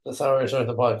That's how we start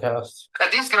the podcast.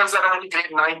 And these girls are only grade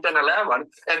 9, 10, 11,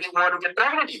 and they want to get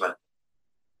pregnant even.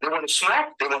 They want to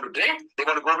smoke, they want to drink, they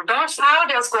want to go to dance. How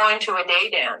does going to a day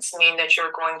dance mean that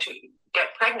you're going to get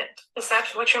pregnant? Is that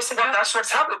what you're saying? That's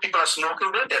what's happening. People are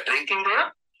smoking there, they're drinking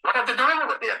there. What are they doing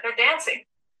over there? They're dancing.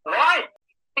 Why?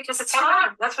 Because it's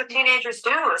fun. That's what teenagers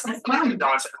do, isn't it? They can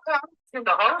dance in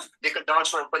the house. They can dance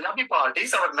for Punjabi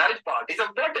parties, our marriage parties,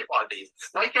 our birthday parties.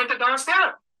 Why can't they dance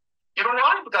there? You know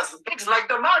why? Because the pigs like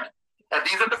the mud. And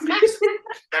these are the pigs.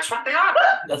 That's what they are.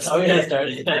 That's how we got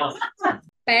started.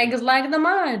 Pigs like the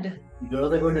mud.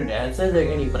 Girls are going to dances, they're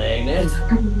getting pregnant.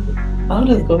 How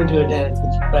does going to a dance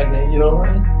get you pregnant? You know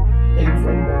what?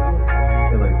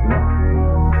 They're like, no.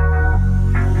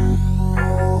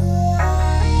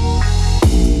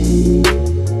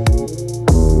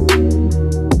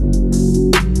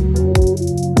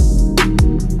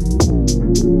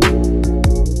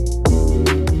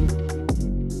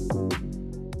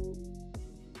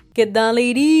 G'day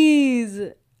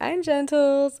ladies and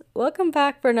gentles. Welcome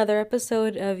back for another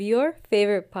episode of your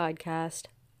favorite podcast.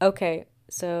 Okay,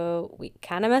 so we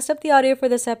kind of messed up the audio for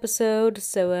this episode,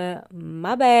 so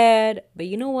my bad. But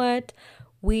you know what?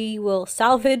 We will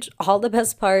salvage all the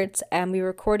best parts, and we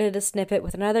recorded a snippet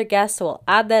with another guest, so we'll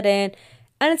add that in,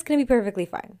 and it's going to be perfectly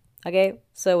fine. Okay,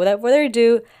 so without further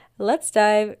ado, let's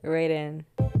dive right in.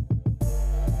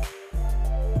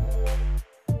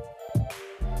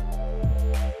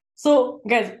 So,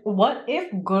 guys, what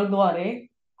if Gurdwara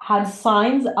had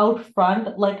signs out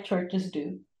front like churches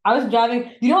do? I was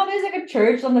driving. You know how there's like a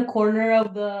church on the corner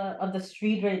of the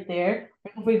street right there,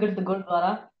 right before you go to the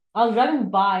Gurdwara? I was driving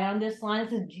by and there's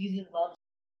signs that says Jesus loves.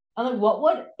 I'm like, what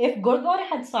would if Gurdwara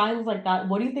had signs like that?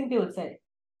 What do you think they would say?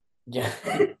 Yeah.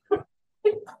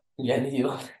 Yeah,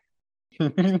 you.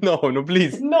 No,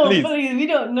 please. No, please. please, we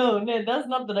don't know. No, that's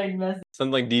not the right message.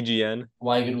 Something like DGN,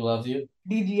 Why Guru loves you?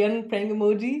 DGN praying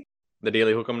emoji. the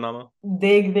Daily Hukamnama.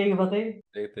 Deg bate.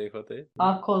 Dekh hote.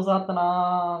 Aapko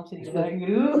Satnam Shri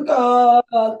Guru.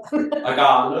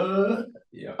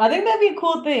 Yeah. I think that'd be a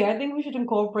cool thing. I think we should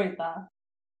incorporate that.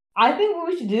 I think what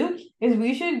we should do is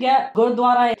we should get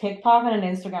Gurdwara a TikTok and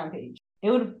an Instagram page. It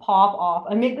would pop off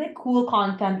and make like cool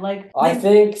content. Like I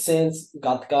think since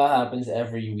Gatka happens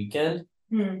every weekend,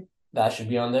 Hmm. that should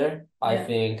be on there. I Yeah.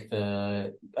 think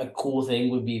a cool thing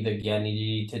would be the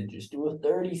Gyaniji to just do a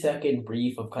 30-second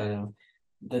brief of kind of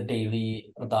the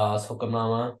daily Ardas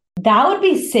Hukamnama. That would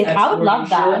be sick. I would love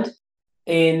that.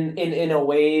 In a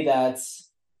way that's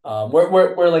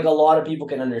where like a lot of people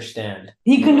can understand.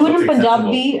 He can do it in Looks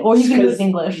Punjabi or he can do it Because in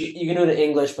English. You can do it in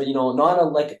English, but not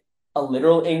a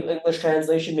literal English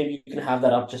translation. Maybe you can have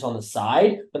that up just on the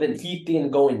side, but then he can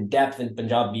go in depth in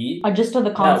Punjabi. Just to the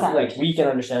That, concept. like we can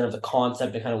understand of the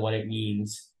concept and kind of what it means.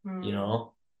 Hmm. You know.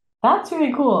 That's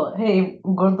really cool. Hey,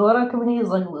 Gurdwara community is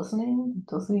like listening.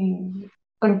 Just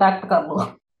contact Kabul.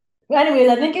 Anyways,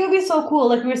 I think it would be so cool.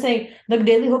 Like we were saying, the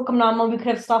daily Hukamnama, we could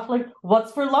have stuff like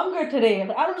what's for longer today.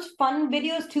 Like, I don't know, just fun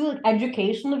videos too, like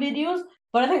educational videos,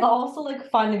 but I think also like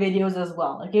fun videos as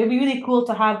well. Like it would be really cool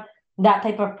to have that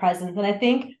type of presence. And I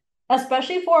think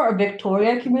especially for a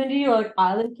Victoria community or like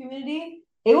island community,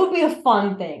 it would be a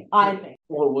fun thing, I think.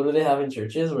 What do they have in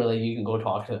churches where like you can go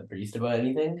talk to the priest about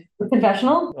anything?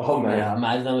 Confessional? Oh Yeah,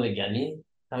 imagine that with a Gyani.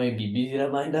 How many BBs you'd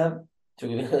have lined up?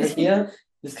 Yeah,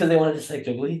 just because they wanted to like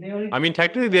Chugli. I mean,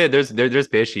 technically, there's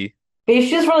Peshi.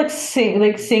 Patients for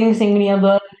like singing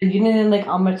the like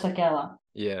Amrit Sakela.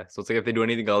 Yeah, so it's like if they do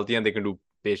anything galtiyan, they can do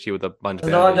Peshi with a bunch It's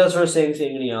of not families. just for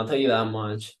singing, I'll tell you that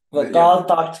much. But God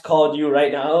called you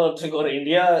right now to go to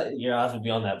India, your ass would be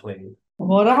on that plane.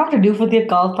 What do I have to do for the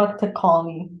Akal Takht to call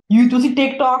me? You see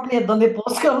TikTok they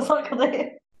post kar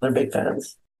sakde. They're big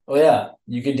fans. Oh yeah,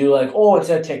 you could do like,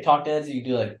 instead of TikTok dance, you could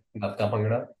do like Gatka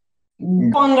Bhangra.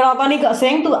 Bhangra ਤਾਂ ਨਹੀਂ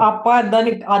ਸਿੰਘ ਤੂੰ ਆਪਾਂ ਇਦਾਂ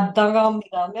ਨਹੀਂ ਆਦਾਂ ਕੰਮ ਨਹੀਂ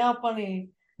ਕਰਨੇ ਆਪਾਂ ਨੇ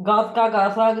ਗੱਤਕਾ ਕਰ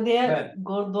ਸਕਦੇ ਆ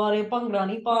ਗੁਰਦੁਆਰੇ ਭੰਗੜਾ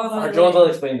ਨਹੀਂ ਪਾ Joel ਸਕਦੇ will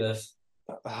explain this.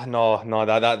 No,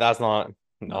 that's not.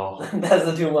 No.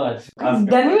 That's too much.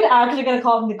 then we would actually get a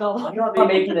call from the I'm government. not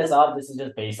making this up. This is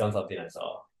just based on something I saw.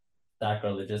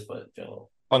 Sacrilegious, but Joel.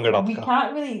 We Pangadapka.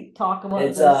 can't really talk about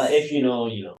It's this. if you know,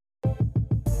 you know.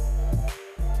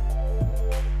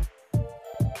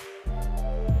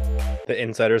 The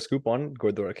insider scoop on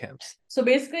Gurdwara camps. So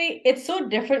basically, it's so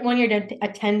different when you're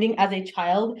attending as a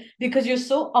child because you're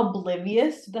so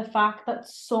oblivious to the fact that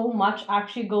so much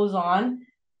actually goes on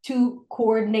to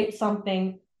coordinate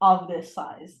something of this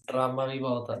size. Drama bhi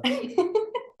bahut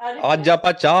hai. Aaj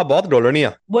aapa cha bahut dolani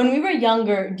hai. When we were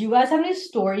younger, do you guys have any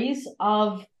stories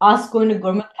of us going to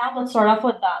Gurmat camp? Let's start off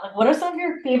with that. Like, what are some of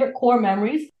your favorite core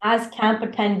memories as camp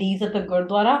attendees at the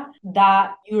Gurdwara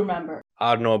that you remember?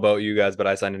 I don't know about you guys, but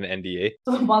I signed an NDA.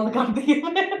 So बंद कर दिए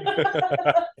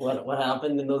What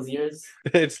happened in those years?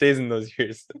 It stays in those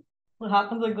years. What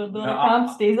happens at Gurdwara No, camp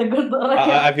stays at Gurdwara I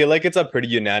camp. feel like it's a pretty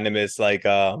unanimous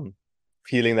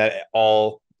feeling that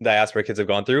all diaspora kids have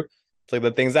gone through. It's like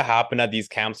the things that happen at these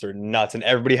camps are nuts, and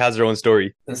everybody has their own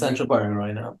story. Essential part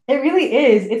right now. It really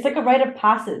is. It's like a rite of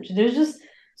passage. There's just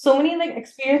so many like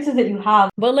experiences that you have.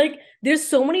 But like there's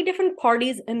so many different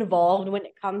parties involved when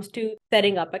it comes to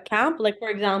setting up a camp. Like for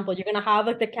example, you're gonna have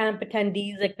like the camp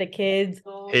attendees, like the kids.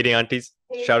 Hating aunties.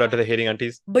 Shout out to the hating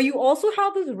aunties. But you also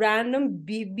have this random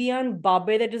Bibi and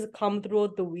Babe that just come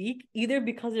throughout the week, either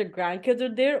because your grandkids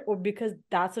are there or because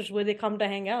that's just where they come to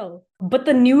hang out. But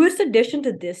the newest addition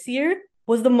to this year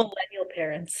was the millennial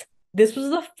parents. This was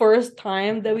the first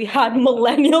time that we had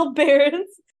millennial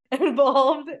parents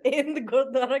involved in the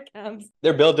Gurdwara camps.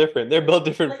 They're built different. They're built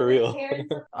different for real.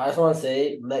 I just want to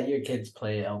say, let your kids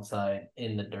play outside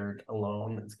in the dirt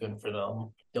alone. It's good for them.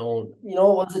 Don't,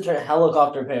 what's the term?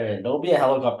 Helicopter parent. Don't be a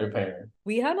helicopter parent.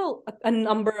 We had a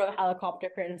number of helicopter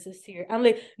parents this year. I'm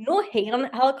like, no hate on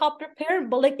a helicopter parent,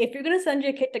 but like, if you're going to send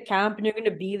your kid to camp and you're going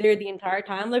to be there the entire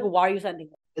time, like, why are you sending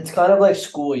them? It's kind of like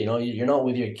school, you're not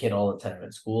with your kid all the time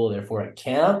at school. Therefore, at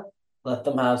camp, let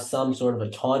them have some sort of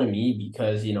autonomy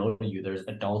because, there's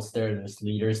adults there, there's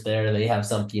leaders there, they have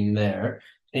something there.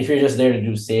 And if you're just there to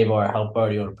do save or help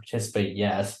out, you want to participate,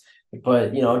 yes.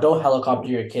 But, don't helicopter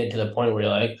your kid to the point where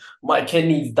you're like, my kid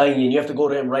needs dining and you have to go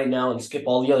to him right now and skip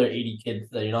all the other 80 kids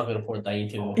that you're not going to afford dining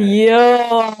to.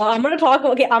 Yeah, I'm going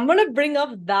to bring up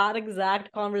that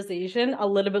exact conversation a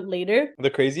little bit later. The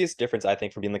craziest difference, I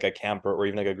think, from being like a camper or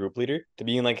even like a group leader to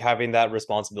being like having that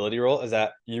responsibility role is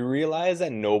that you realize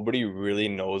that nobody really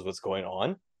knows what's going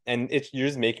on. And you're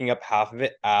just making up half of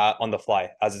it on the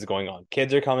fly as it's going on.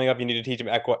 Kids are coming up, you need to teach them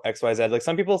X, Y, Z. Like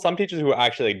some teachers who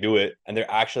actually do it and they're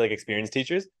actually like experienced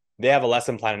teachers, they have a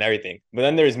lesson plan and everything. But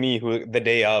then there's me who the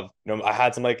day of, I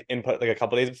had some like input like a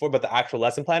couple days before, but the actual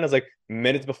lesson plan was like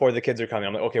minutes before the kids are coming.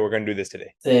 I'm like, okay, we're going to do this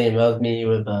today. Same, that was me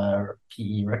with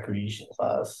PE recreation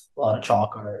class. A lot of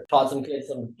chalk art. Taught some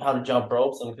kids how to jump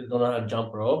rope. Some kids don't know how to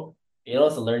jump rope.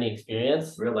 It's a learning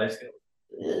experience. Real life skill.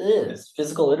 It is.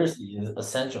 Physical literacy is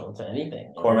essential to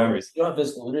anything. Core memories. If you don't have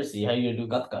physical literacy, how are you gonna do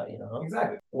gatka,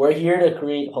 Exactly. We're here to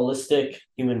create holistic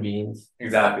human beings.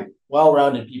 Exactly.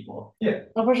 Well-rounded people. Yeah.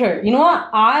 Oh, for sure. You know what?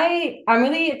 I'm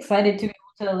really excited to be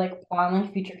able to like plan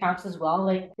like future camps as well.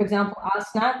 Like, for example, as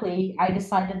Snackly, I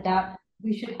decided that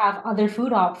we should have other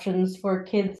food options for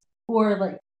kids who are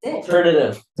like sick.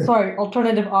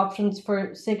 Alternative options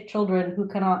for sick children who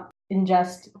cannot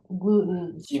ingest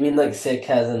gluten. Do you mean like sick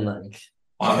as in like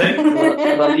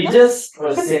Authentic? religious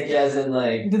or sick as in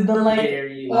like The like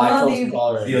dairy, one of lactose the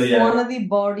intolerant? Yeah. one of the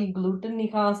body gluten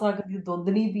नहीं खा सकती, दूध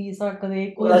नहीं P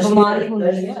सकते, कोई Well, बीमारी that's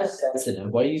होनी है. just sensitive.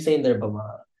 Why are you saying they're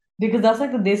bamar? Because that's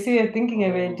like the desi way of thinking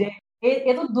of it.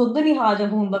 ये तो दूध नहीं हाजम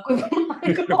होता कोई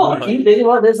बीमारी को. Oh, keep thinking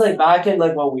about this. Like back in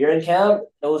like when we were in camp,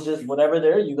 it was just whatever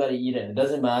there, you gotta eat it. It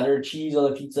doesn't matter. Cheese on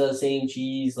the pizza, same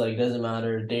cheese. Like doesn't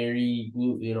matter. Dairy,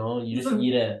 gluten, you just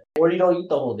eat it. Or you don't eat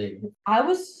the whole day. I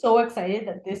was so excited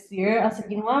that this year I was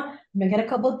like, you know what, I'm gonna get a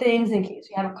couple of things in case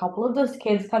we have a couple of those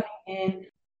kids coming in.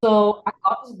 So I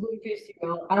got this gluten-free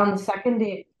cereal, and on the second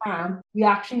day at camp, we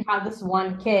actually had this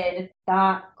one kid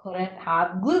that couldn't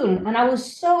have gluten, and I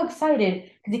was so excited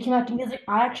because he came up to me. He's like,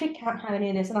 I actually can't have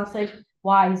any of this, and I was like,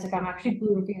 why? He's like, I'm actually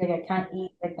gluten-free, like I can't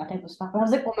eat like that type of stuff. And I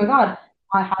was like, oh my god,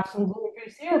 I have some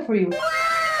gluten-free cereal for you.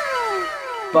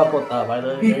 Papota, by the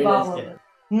way, very nice Bubble. kid.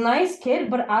 Nice kid,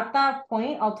 but at that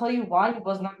point, I'll tell you why he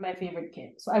was not my favorite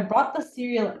kid. So I brought the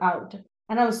cereal out,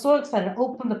 and I was so excited. I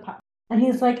opened the pack, and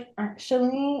he's like,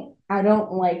 actually, I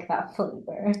don't like that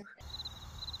flavor.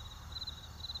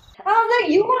 And I was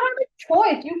like, you don't have a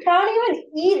choice. You can't even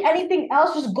eat anything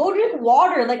else. Just go drink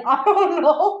water. Like, I don't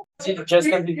know. Just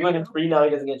because he's gluten-free now, he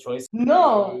doesn't get choice.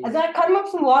 No. And then I cut him up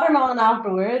some watermelon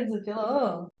afterwards. And feel,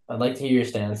 oh. I'd like to hear your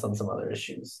stance on some other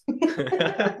issues.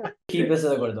 Keep this in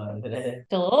the Gurdwara today.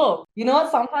 Hello. You know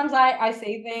what? Sometimes I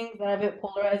say things that are a bit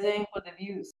polarizing for the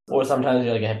views. Or sometimes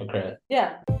you're like a hypocrite.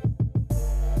 Yeah.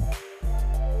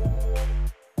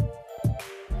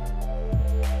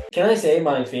 Can I say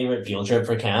my favorite field trip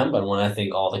for camp and one I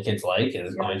think all the kids like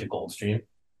is going to Goldstream?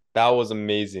 That was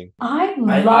amazing. I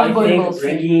I love going to think Goldstream.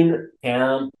 bringing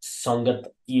camp, Sangat,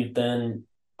 Kirtan,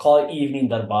 call it evening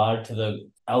darbar to the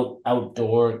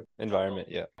outdoor Environment,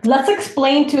 yeah. Let's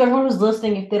explain to everyone who's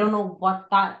listening if they don't know what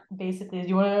that basically is.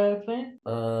 You want to explain?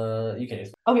 you can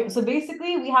explain. Okay, so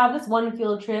basically we have this one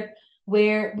field trip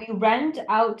where we rent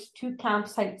out two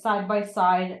campsites side by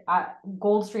side at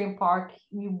Goldstream Park,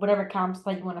 whatever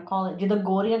campsite you want to call it. Jida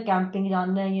Goria camping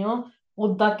janna,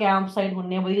 Udda campsite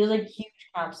hunne, but these are like huge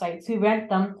campsites. We rent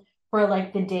them for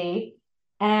like the day,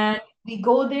 and we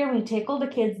go there. We take all the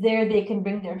kids there. They can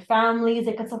bring their families.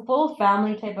 Like it's a full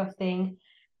family type of thing,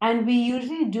 and we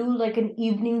usually do like an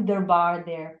evening darbar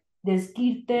there. There's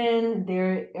kirtan,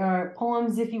 there are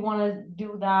poems if you want to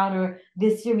do that, or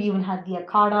this year we even had the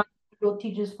akada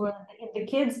teachers for the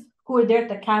kids who were there at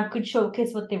the camp could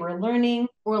showcase what they were learning,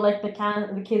 or like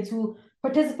the kids who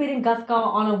participate in Gatka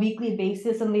on a weekly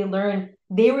basis and they learn,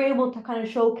 they were able to kind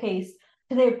of showcase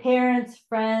to their parents,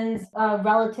 friends,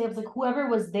 relatives, like whoever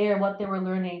was there, what they were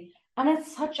learning. And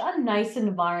it's such a nice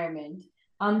environment.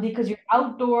 Because you're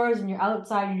outdoors and you're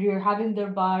outside, you're having their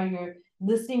bar, you're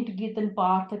listening to Kirtan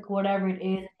Pathak, whatever it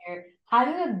is, and you're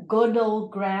having a good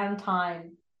old grand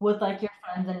time with like your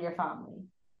friends and your family.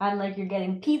 And like you're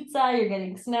getting pizza, you're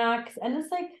getting snacks, and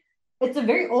it's like it's a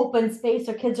very open space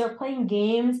where kids are playing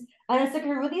games, and it's like a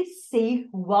really safe,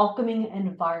 welcoming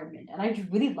environment. And I just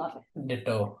really love it.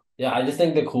 Ditto. Yeah, I just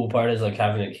think the cool part is like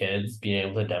having the kids being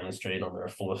able to demonstrate on their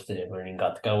fourth day of learning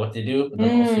Gatka what they do. But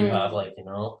then also you have like,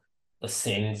 the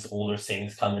Singhs, older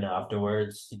Singhs coming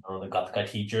afterwards, the Gatka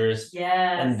teachers.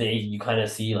 Yes. And you kind of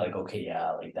see like, okay,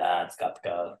 yeah, like that's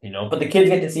Gatka, but the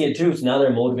kids get to see it too. So now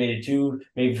they're motivated too,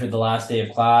 maybe for the last day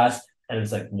of class. And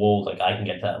it's like, whoa, like I can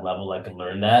get to that level, I can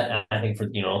learn that. And I think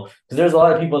because there's a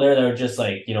lot of people there that are just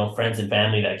like, friends and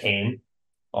family that came.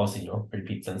 Obviously, free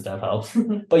pizza and stuff helps.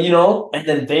 But and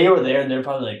then they were there and they're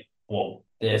probably like, whoa,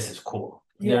 this is cool.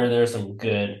 Yeah. There's some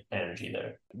good energy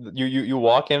there. You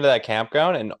walk into that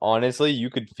campground and honestly you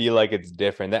could feel like it's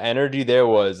different. The energy there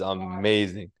was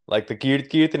amazing. Like the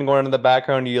kirtan going on in the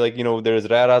background, you like, there's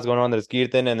raras going on, there's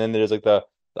kirtan, and then there's like the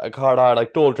akhada,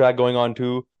 like toll track going on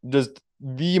too. Just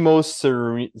the most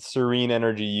serene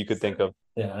energy you could think of.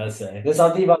 Yeah, I'd say. There's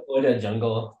something about going to a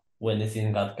jungle,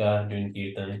 witnessing Gatka, doing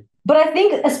kirtan. But I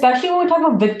think, especially when we talk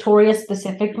about Victoria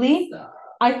specifically,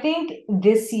 I think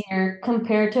this year,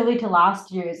 comparatively to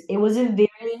last year's, it was a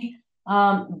very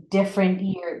different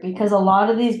year because a lot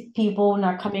of these people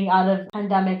now coming out of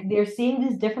pandemic, they're seeing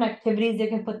these different activities they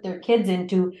can put their kids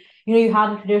into. You have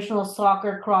the traditional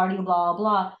soccer, karate, blah,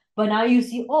 blah. But now you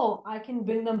see, I can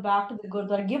bring them back to the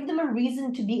Gurdwara, give them a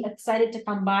reason to be excited to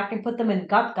come back and put them in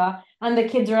Gatka, and the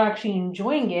kids are actually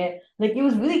enjoying it. Like, it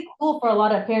was really cool for a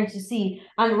lot of parents to see.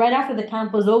 And right after the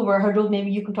camp was over, Harjot,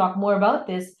 maybe you can talk more about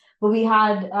this, but we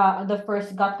had the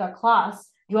first Gatka class.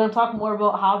 Do you want to talk more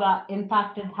about how that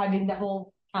impacted having the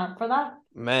whole camp for that?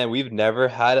 Man, we've never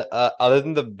had, other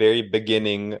than the very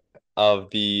beginning of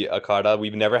the Akada,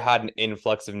 we've never had an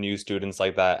influx of new students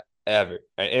like that. Ever.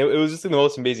 Right? It was just the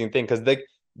most amazing thing because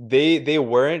they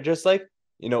weren't just like,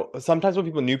 sometimes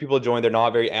when new people join, they're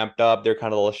not very amped up, they're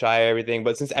kind of a little shy, everything.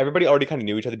 But since everybody already kind of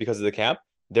knew each other because of the camp,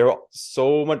 they're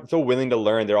so willing to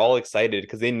learn. They're all excited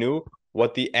because they knew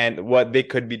what they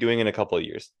could be doing in a couple of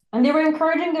years. And they were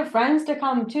encouraging their friends to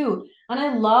come too. And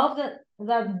I love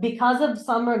that because of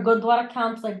summer Gurdwara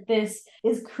camps like this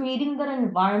is creating that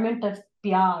environment of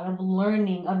pyar, of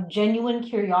learning, of genuine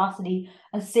curiosity,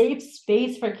 a safe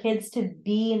space for kids to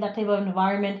be in that type of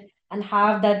environment and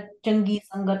have that changi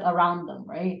sangat around them,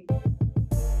 right?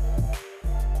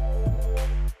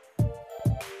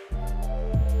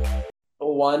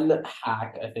 One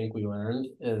hack I think we learned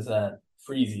is that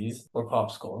freezies or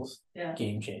popsicles,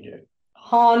 game changer.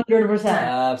 100%.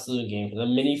 Absolute game changer. The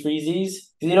mini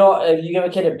freezies. If you give a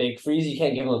kid a big freeze, you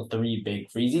can't give them 3 big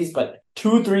freezies, but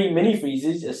 2-3 mini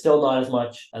freezies is still not as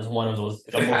much as one of those.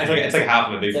 It's like half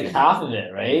of it. It's like half of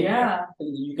it, right? Yeah.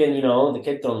 You can, the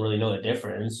kids don't really know the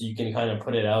difference. You can kind of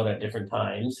put it out at different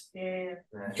times. Yeah.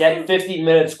 Get 15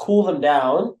 minutes, cool them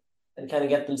down, and kind of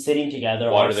get them sitting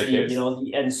together. Water the kids.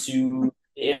 The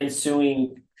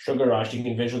ensuing sugar rush you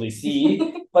can visually see.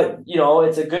 But,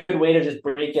 it's a good way to just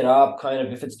break it up, kind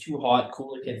of. If it's too hot,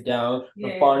 cool the kids down.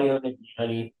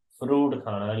 Honey, fruit,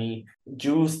 honey,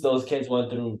 juice. Those kids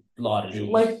went through a lot of juice.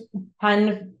 Like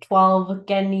 10, 12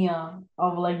 Kenya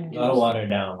of like juice. Gotta water it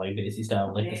down, like Desi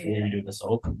style, like the same you do the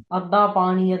soap. Adda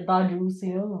pani, adda juice,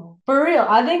 For real,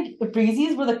 I think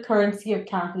freezies were the currency of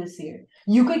camp this year.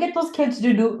 You could get those kids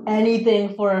to do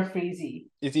anything for a freezie.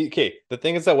 Okay, the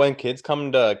thing is that when kids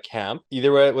come to camp,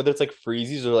 either way, whether it's like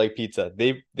freezies or like pizza,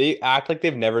 they act like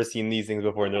they've never seen these things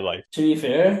before in their life. To be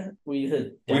fair, we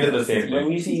did the same thing. When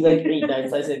we see like 8-9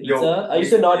 slices of pizza, I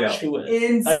used to not chew it.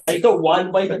 I used to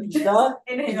one bite of pizza.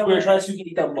 We were trying to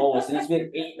eat the most. It used to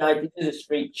be 8-9 pizzas of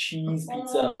straight cheese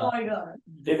pizza. Oh my god!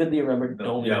 Vividly remember.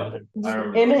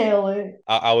 Inhale it.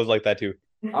 I was like that too.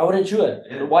 I wouldn't chew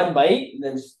it. One bite and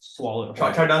then just swallow it.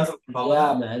 Try down something.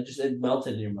 Yeah, man. It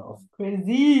melted in your mouth.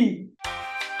 Crazy.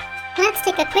 Let's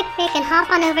take a quick break and hop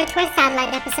on over to our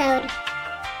satellite episode.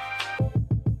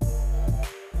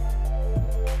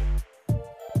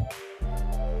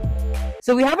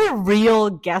 So we have a real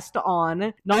guest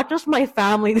on, not just my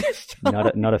family this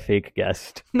time. Not a fake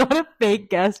guest. Not a fake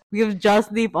guest. We have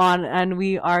Jasdeep on, and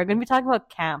we are going to be talking about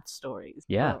camp stories.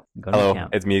 Yeah. So, Go to Hello,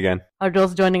 camp. it's me again.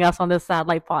 Arjul's joining us on this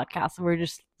Satellite podcast. We're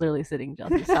just literally sitting in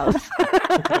Jasdeep's house.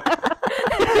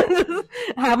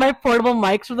 I have my portable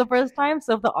mics for the first time,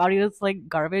 so if the audio is like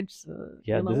garbage,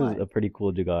 Yeah, you'll know this why. is a pretty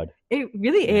cool jugaad. It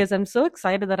really is. I'm so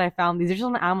excited that I found these. They're just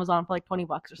on Amazon for like $20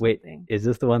 or Wait, something. is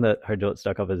this the one that Harjot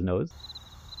stuck up his nose?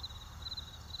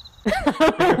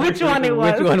 Which one it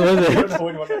was? Which one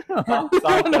was it?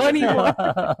 I don't know anymore.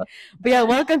 But yeah,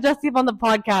 welcome Jasdeep on the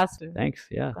podcast. Thanks.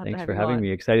 Yeah, Glad to thanks have for you having on. me.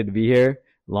 Excited to be here.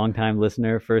 Long time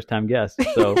listener, first time guest.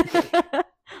 So,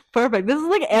 Perfect. This is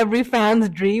like every fan's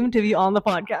dream to be on the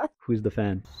podcast. who's the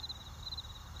fan?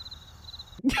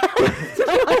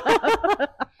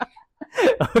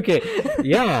 Okay.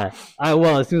 Yeah.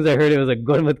 Well, as soon as I heard it was a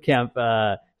Gormouth Camp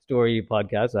story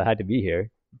podcast, I had to be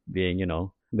here, being,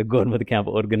 the Gormouth Camp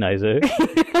organizer.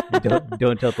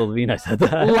 don't tell Tulveen I said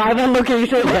that. Live on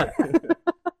location. Yeah.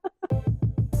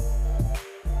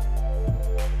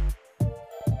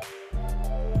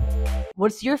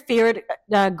 What's your favorite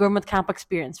Gormouth camp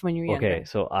experience when you were younger? Okay,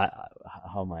 so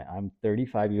how am I? I'm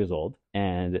 35 years old,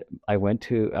 and I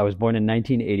was born in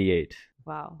 1988,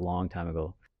 Wow. a long time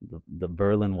ago. The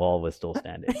Berlin Wall was still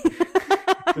standing.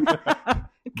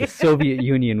 The Soviet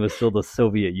Union was still the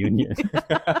Soviet Union.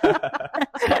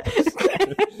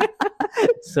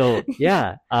 So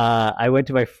yeah, I went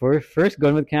to my first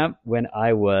Gormouth camp when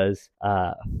I was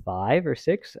 5 or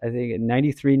 6, I think,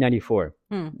 93, 94.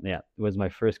 Hmm. Yeah, it was my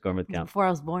first Gormouth camp. Before I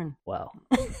was born. Wow.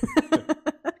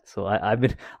 So I've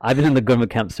been in the Gormouth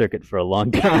camp circuit for a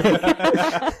long time.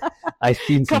 I've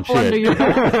seen some Couple under shit. your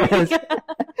belt.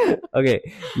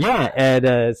 Okay, yeah,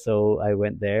 and so I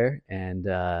went there, and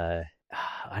I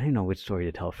don't know which story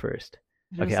to tell first.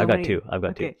 There's Okay, so I've got many- two.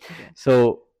 Okay.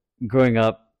 So growing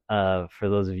up, for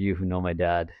those of you who know my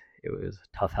dad, it was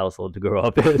a tough household to grow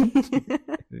up in.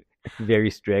 Very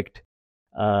strict.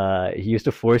 He used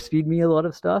to force feed me a lot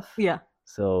of stuff. Yeah.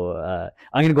 So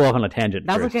I'm gonna go off on a tangent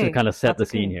That's first okay. to kind of set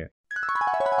That's the scene okay. here.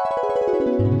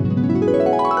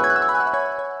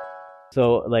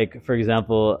 So, like, for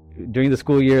example, during the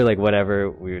school year, like,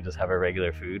 whatever, we would just have our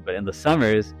regular food. But in the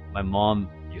summers, my mom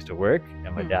used to work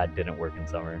and my dad didn't work in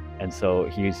summer. And so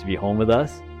he used to be home with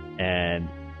us, and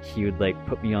he would, like,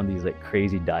 put me on these, like,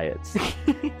 crazy diets.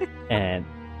 And,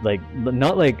 like,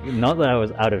 not that I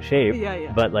was out of shape,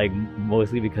 Yeah. but, like,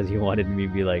 mostly because he wanted me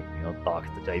to be, like, talk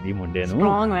to Chaidi Munde nu.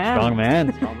 Strong man. Strong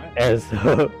man. And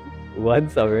so one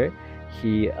summer,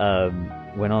 he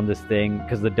went on this thing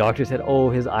because the doctor said, oh,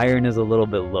 his iron is a little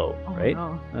bit low, Oh, right?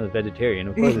 no. I was vegetarian,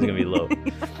 of course it's gonna be low.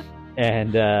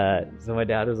 And so my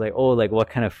dad was like, oh, like what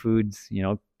kind of foods,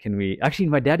 can we? Actually,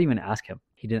 my dad even asked him.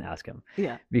 He didn't ask him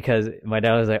Yeah. because my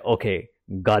dad was like, okay,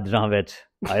 Gajravet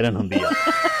iron on the.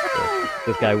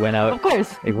 This guy went out. Of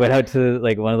course. He went out to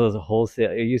like one of those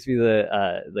wholesale. It used to be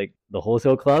the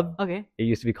wholesale club. Okay. It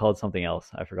used to be called something else.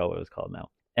 I forgot what it was called now.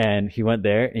 And he went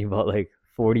there and he bought like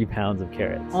 40 pounds of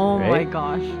carrots. Oh right? my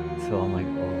gosh. So I'm like,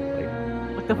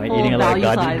 Like the am I full eating like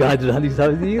value size. Gajrani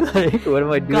sabzi? Like, what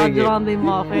am I doing? here? Gajaran de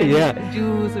muffin. Yeah.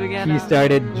 Juice. He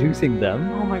started juicing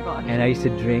them, Oh my gosh. and I used to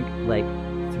drink like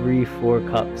 3-4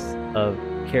 cups of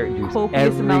carrot juice Copious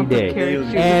every amount of day. carrot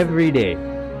juice. Every day,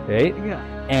 right? Yeah.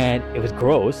 And it was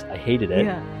gross. I hated it.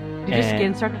 Yeah. Did your And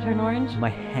skin start to turn orange? My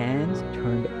hands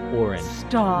turned orange,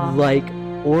 Stop. like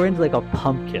a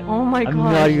pumpkin. Oh my I'm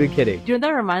gosh. not even kidding. Do you know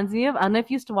what that reminds me of? I don't know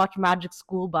if you used to watch Magic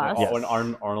School Bus. Yes. When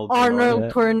Arnold. Arnold Yeah.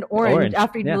 turned orange, Orange,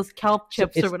 after eating yeah. those kelp So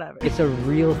chips or whatever. It's a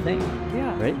real thing,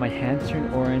 Yeah. right? My hands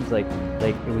turned orange, like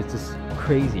it was just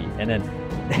crazy. And then,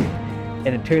 and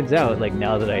it turns out, like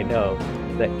now that I know,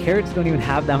 that carrots don't even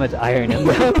have that much iron in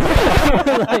them.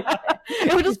 Like,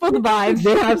 It was just for the vibes.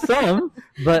 they have some,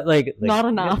 but like Not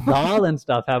enough. Dal and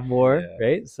stuff have more, Yeah.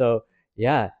 right? So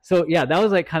yeah, that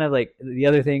was like kind of like the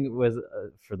other thing was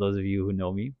for those of you who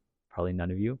know me, probably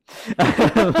none of you.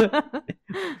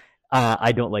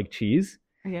 I don't like cheese,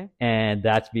 Okay. and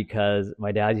that's because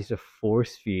my dad used to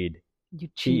force feed You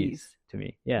cheese cheese. to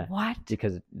me. Yeah, What?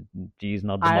 because cheese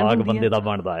not Iron damag ਹੁੰਦੀ bande ਹੈ। da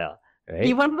banda ya, right?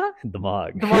 You want that?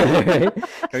 Damag. Damag. Right?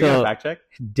 Can we get a So fact check?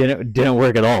 didn't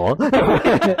work at all.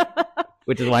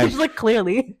 Which is why I'm Just like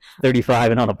clearly.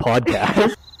 35 and on a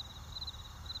podcast.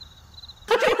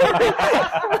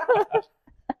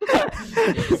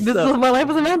 This is what my life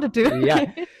was amended to. Yeah.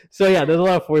 So yeah, there's a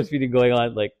lot of force feeding going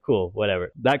on. Like, cool,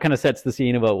 whatever. That kind of sets the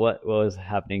scene about what was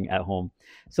happening at home.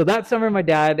 So that summer, my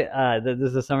dad, this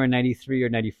is the summer '93 or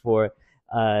 '94.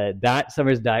 That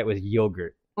summer's diet was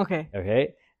yogurt. Okay.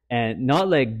 Okay, and not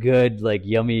like good, like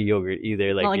yummy yogurt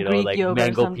either, like, Not like you know, Greek like yogurt or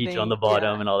mango peach on something. the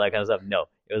bottom Yeah. and all that kind of stuff. No,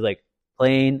 it was like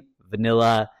plain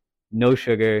vanilla, no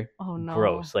sugar, Oh no.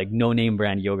 gross, like no name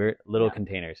brand yogurt, little Yeah.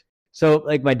 containers. So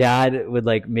like my dad would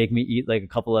like make me eat like a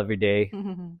couple every day.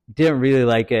 Didn't really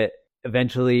like it.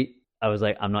 Eventually, I was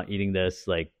like, I'm not eating this.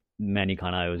 Like mani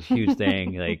kana, it was a huge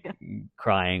thing. Like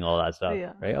crying, all that stuff.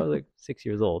 Yeah. Right? I was like 6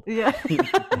 years old. Yeah.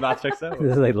 Math checks out.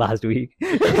 This is like last week.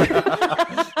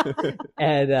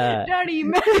 And Daddy,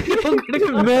 man.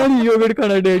 man, yogurt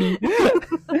kana daddy.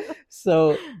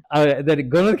 So then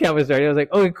going to the camp was starting. I was like,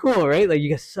 oh, cool, right? Like you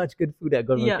get such good food at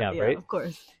going to Yeah, camp, yeah, right? of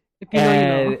course. If you know, you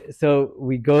And know. so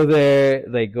we go there,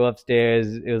 like go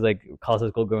upstairs. It was like Casa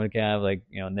School going to camp, like,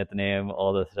 you know, Nithanem,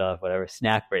 all this stuff, whatever.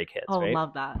 Snack break hits, Oh, right?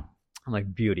 love that. I'm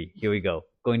like, beauty, here we go.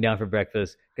 Going down for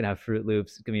breakfast, gonna have Fruit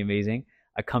Loops, it's gonna be amazing.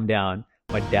 I come down,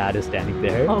 my dad is standing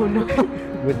there Oh no.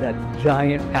 with that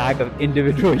giant pack of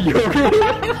individual yogurt.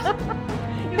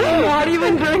 You're not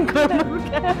even during Gurma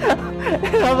camp.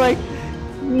 And I'm like,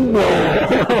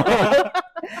 no.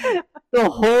 The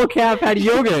whole camp had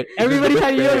yogurt. Everybody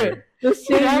had yogurt. The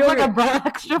So you same have like yogurt. a brown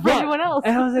extra for Yeah. everyone else.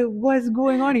 And I was like, what's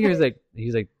going on here? He's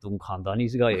like, तुम खानदानी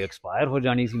से का expire हो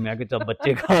जानी सी मैं कहता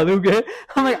बच्चे खा लूंगे.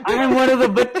 I'm like, I'm one of the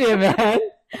बच्चे, man.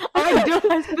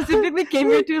 I specifically came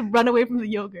here to run away from the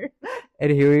yogurt.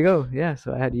 And here we go. Yeah,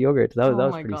 so I had yogurt. That was Oh that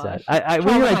my was pretty gosh. sad. I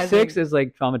when you're like Traumatizing. 6, it's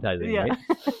like traumatizing, Yeah. right?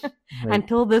 Like,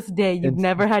 Until this day, you've it's-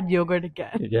 never had yogurt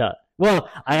again. yeah. Well,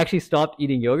 I actually stopped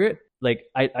eating yogurt. Like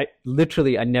I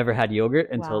literally I never had yogurt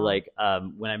until Wow. like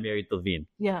when I married Tulveen.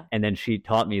 Yeah. And then she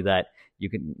taught me that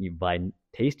you buy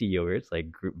tasty yogurts like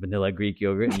vanilla Greek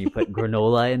yogurt and you put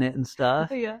granola in it and stuff,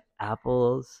 Yeah.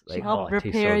 apples. She Like, helped oh, it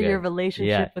tastes so repair your good. relationship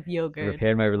Yeah. with yogurt.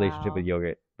 Repaired my relationship Wow. with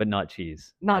yogurt, but not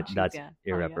cheese. Not cheese, That's yeah. Oh,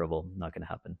 yeah. irreparable. Not gonna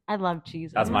happen. I love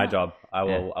cheese. That's my Yeah. job.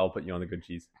 Yeah. I'll put you on the good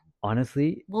cheese.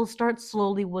 Honestly, We'll start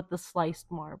slowly with the sliced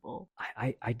marble.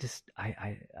 I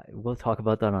we'll talk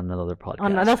about that on another podcast. Oh,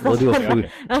 no, that's we'll do a another-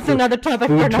 food That's another topic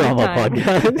for food another trauma time.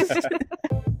 podcast.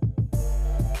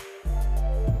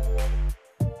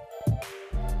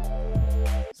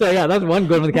 So yeah, that's one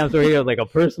going to the camp story, like a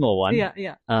personal one. Yeah,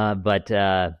 yeah.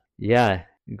 Yeah,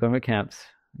 going to camps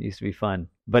used to be fun,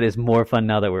 but it's more fun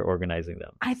now that we're organizing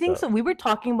them. I think so. We were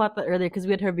talking about that earlier because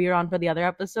we had Herbir on for the other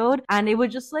episode, and it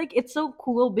was just like it's so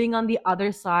cool being on the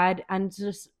other side and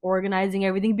just organizing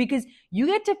everything because you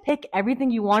get to pick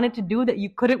everything you wanted to do that you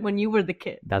couldn't when you were the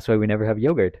kid. That's why we never have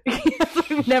yogurt.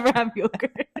 We never have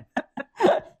yogurt.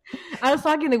 I was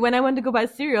talking like when I went to go buy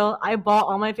cereal, I bought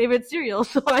all my favorite cereals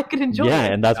so I could enjoy Yeah,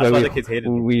 it. and that's That's why why the kids hated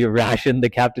me. we rationed the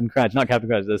Captain Crunch, not Captain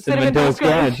Crunch, the Cinnamon Cinnamon Toast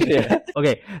Toast Crunch. Crunch. Yeah.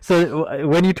 Okay, so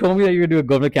when you told me that you were doing a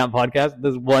Government Camp podcast,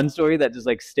 there's one story that just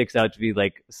like sticks out to me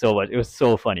like so much. It was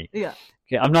so funny. Yeah,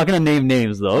 Okay, I'm not gonna name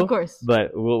names though, of course.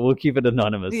 but we'll keep it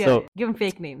anonymous. Yeah, So give them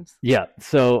fake names. yeah,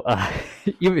 so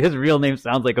even his real name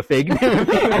sounds like a fake name.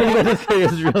 I'm gonna say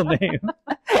his real name.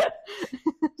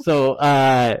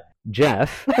 So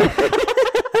Jeff.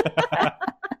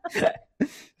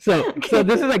 So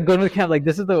this is like going to camp. Like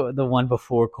this is the one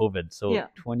before COVID. So Yeah.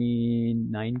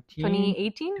 2019,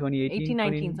 2018? 2018, 18,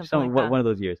 19, 20 something like that. one of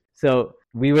those years. So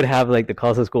we would have like the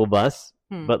Casa School bus,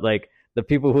 Hmm. but like the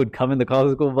people who would come in the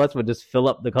Casa School bus would just fill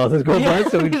up the Casa School Yeah,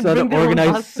 bus. So we just started bring their own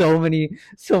organize bus. so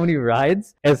many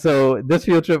rides. And so this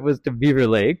field trip was to Beaver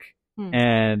Lake. Hmm.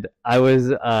 And I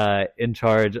was in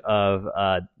charge of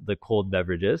the cold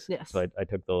beverages. Yes. So I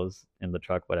took those in the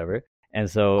truck, whatever. And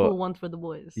so Cool ones for the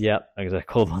boys. yeah, exactly.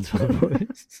 Cold ones for the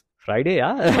boys. Friday,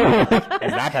 yeah.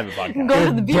 It's that type of podcast. Go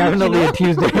to the beach, Definitely you know? a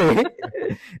Tuesday.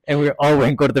 And we were all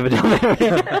wearing Kurta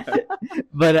pajama.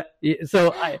 But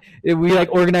so we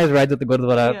like organized rides at the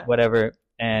Gurdwara, Yeah. whatever.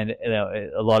 And you know,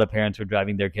 a lot of parents were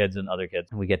driving their kids and other kids.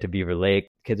 And we get to Beaver Lake.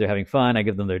 Kids are having fun. I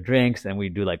give them their drinks, and we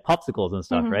do like popsicles and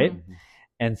stuff, Mhm. right?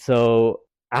 And so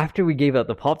after we gave out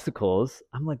the popsicles,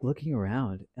 I'm like looking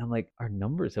around and I'm like, our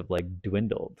numbers have like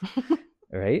dwindled,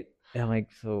 right? And I'm like,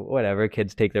 so whatever,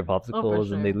 kids take their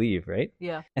popsicles and they sure. leave, right?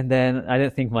 Yeah. And then I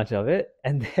didn't think much of it.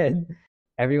 And then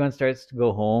everyone starts to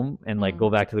go home and like Mm. go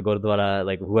back to the Gurdwara,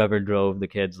 like whoever drove the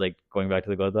kids, like going back to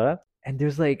the Gurdwara. And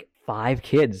there's like 5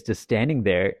 kids just standing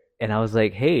there. And I was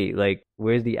like, hey, like,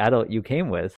 where's the adult you came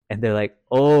with? And they're like,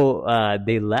 oh,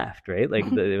 they left, right? Like,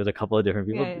 there was a couple of different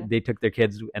people. Yeah, yeah. They took their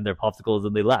kids and their popsicles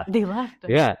and they left. They left.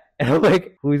 Yeah. And I'm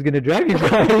like, who's going to drive you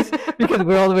guys? Because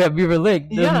we're all the way at Beaver Lake.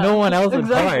 There's Yeah, no one else with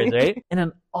exactly. cars, right? And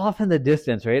then off in the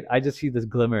distance, right? I just see this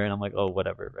glimmer and I'm like, oh,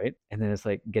 whatever, right? And then it's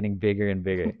like getting bigger and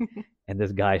bigger. And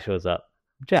this guy shows up,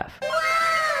 Jeff.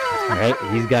 Right?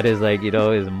 He's got his like, you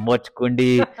know, his much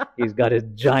kundi. He's got his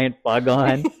giant pug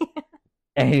on.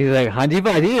 And he's like, Hanji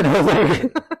Paji. And I was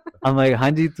like, I'm like,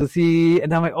 Hanji, tusi,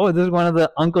 and I'm like, oh, this is one of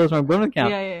the uncles from Government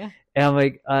Camp. Yeah. And I'm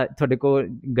like, ਤੁਹਾਡੇ ਕੋਲ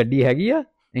ਗੱਡੀ ਹੈਗੀ ਆ?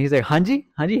 And he's like, ਹਾਂਜੀ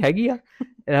ਹੈਗੀ ਆ.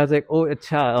 And I was like, oh,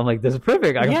 acha. I'm like, this is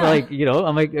perfect. I feel like, you know,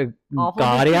 I'm like,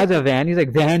 car ya, a van. He's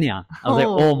like, van ya. I was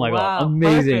like, oh my God,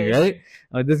 amazing, right?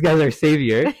 This guy's our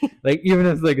savior. Like, even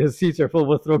if like his seats are full,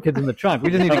 we'll throw kids in the trunk.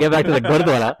 We just need to get back to the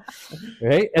Gurdwara,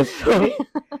 right?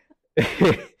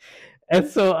 And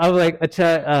so I'm like, acha,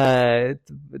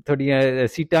 thodiyan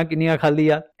seetan kinniyan khali?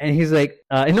 And he's like,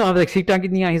 no, I was like, seetan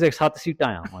kinniyan? He's like, 7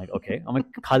 seetan. I'm like, okay. I'm like,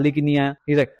 khali kinniyan?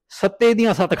 He's like, 7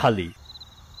 diyan 7 khali.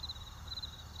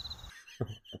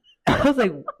 I was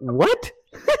like, what?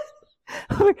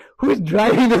 I'm like, who's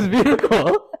driving this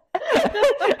vehicle?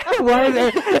 Why is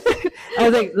there? I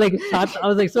was like,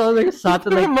 Sat,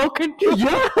 like, remote control.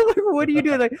 Yeah, like, what are you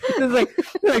doing? Like, this is like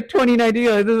 2019.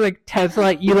 This is like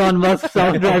Tesla, Elon Musk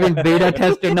self-driving beta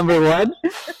tester number 1.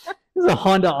 This is a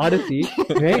Honda Odyssey,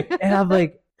 right? And I'm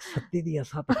like,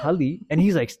 and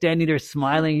he's like standing there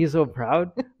smiling. He's so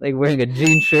proud, like wearing a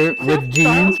jean shirt with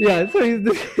jeans. Yeah, so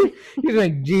he's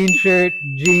like jean shirt,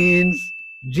 jeans,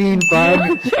 jean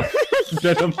bug.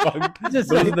 Denim bug.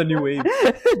 Those are the new wave.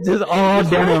 Just all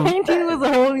denim. 19 was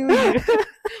a whole new year.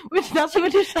 Which that's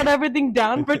when you shut everything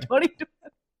down for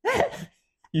 2020.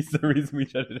 He's the reason we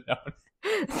shut it down.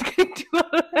 It's getting too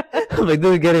out of hand. I'm like,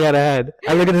 this is getting out of hand.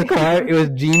 I look at this car, it was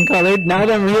jean colored. Now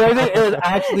that I'm realizing it was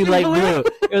actually light blue.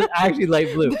 It was actually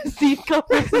light blue. The seat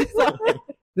covers inside.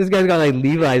 This guy's got like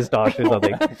Levi's stocks or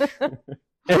something.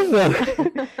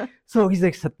 And so he's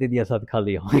like, Satte diya sat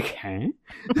khali. I'm like, huh?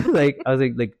 Like, I was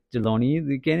like, Jaloni,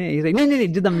 he's like, no,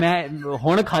 jida main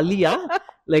hona khali ya.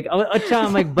 Like, acha,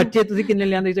 I'm like, bacche tusi kinne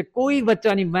le aande? He's like, koi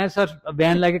baccha nahi, main sir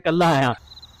van leke kalla aaya.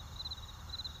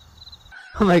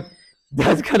 I'm like,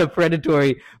 that's kind of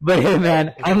predatory, but hey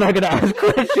man, I'm not gonna ask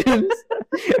questions.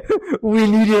 We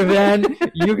need your van.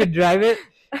 You can drive it.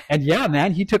 And yeah,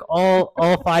 man, he took all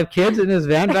 5 kids in his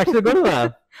van back to the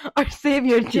Gurdwara. Our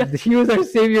savior, Jeff. He was our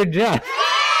savior, Jeff.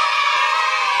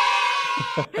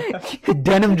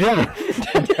 Denim Jeff.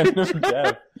 Denim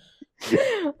Jeff.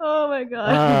 Oh my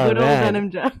God. Good old man.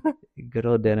 Denim Jeff. Good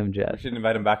old Denim I Jeff. should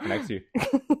invite him back for next year.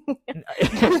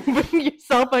 Just bring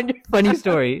yourself on your Funny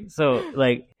story. So,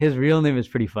 like, his real name is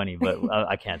pretty funny, but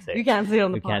I can't say. You can't say it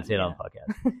on the We can't podcast, say it on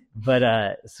podcast.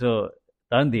 But so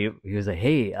Tandeep, he was like,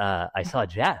 hey, I saw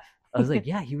Jeff. I was like,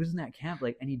 yeah, he was in that camp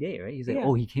like any day, right? He's like, Yeah.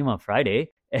 oh, he came on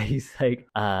Friday. And he's like,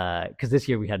 because this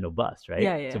year we had no bus, right?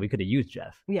 Yeah. So we could have used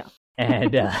Jeff. Yeah.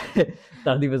 And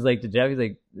Tandeep was like to Jeff, he's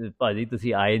like, Paji,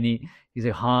 tusi aaye nahi. He's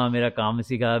like, haan, mera kaam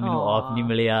sika, mainu off nahi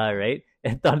milya, right?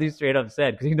 And Tandeep straight up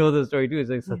said, because he knows the story too, he's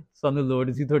like, Sanu Lord,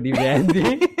 is he thodi van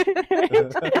di?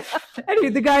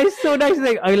 And the guy is so nice. He's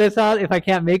like, Agle saal, if I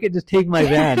can't make it, just take my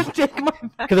van. Take my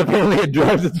van. Because apparently it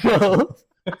drives itself.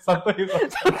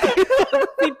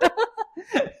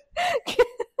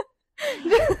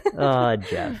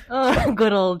 Jeff.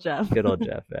 Good old Jeff. Good old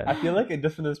Jeff, man. I feel like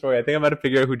just from the story, I think I'm about to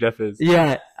figure out who Jeff is.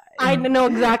 Yeah. I know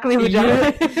exactly who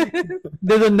Jeff is.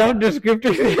 There's enough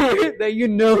descriptors here that you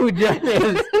know who Jeff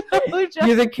is. Who Jeff-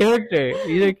 He's a character.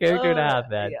 He's a character and a half,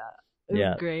 man. Yeah. It's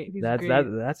Yeah. great. He's That's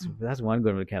great. that's one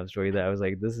Government Camp story that I was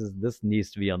like, this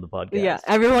needs to be on the podcast. Yeah,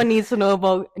 everyone needs to know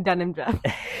about Denim Jeff.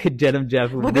 Denim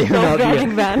Jeff, who With may the or, not be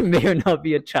self-driving van. may or not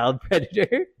be a child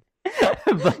predator,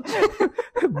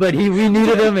 but we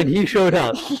needed him and he showed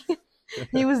up.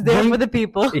 He was there for the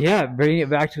people. Yeah, bringing it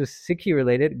back to Sikhi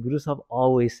related, Guru Sahib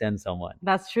always sends someone.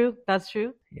 That's true. That's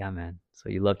true. Yeah, man. So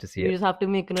you love to see You it. just have to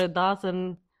make an ardas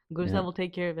and Guru Yeah. Sahib will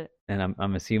take care of it. And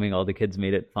I'm assuming all the kids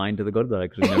made it fine to the Gurdwara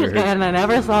because we never heard. And I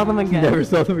never saw them again. Never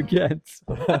saw them again.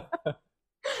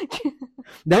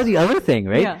 That was the other thing,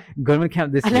 right? Yeah. Government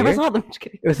Camp this I year. never saw them. Just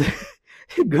kidding. It was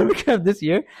Government Camp this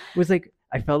year was like,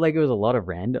 I felt like it was a lot of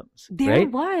randoms, There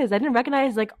right? was. I didn't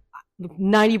recognize like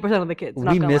 90% of the kids.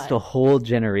 We missed a whole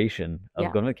generation of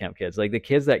Yeah. Government Camp kids. Like the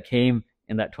kids that came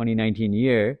in that 2019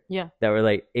 year Yeah. that were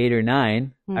like 8 or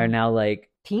 9 are Mhm. now like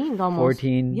Teens almost.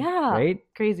 14, Yeah. right?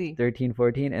 Crazy. 13,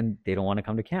 14, and they don't want to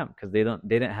come to camp because they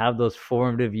didn't have those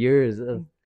formative years of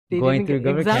They going didn't through get-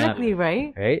 Government Camp. Exactly,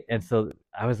 right? Right? And so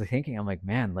I was thinking, I'm like,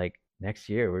 man, like next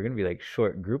year we're gonna be like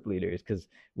short group leaders because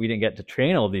we didn't get to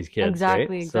train all these kids.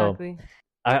 Exactly, right? So exactly.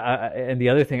 I and the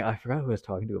other thing, I forgot who I was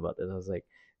talking to about this. I was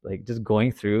like just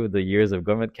going through the years of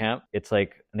Government Camp, it's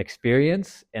like an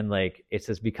experience and like it's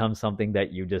just become something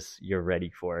that you're ready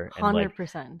for. And like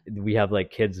 100%. we have like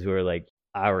kids who are like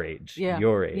our age, Yeah,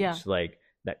 your age, yeah. like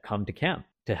that come to camp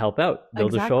to help out. They'll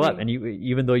just show up, Exactly. and you,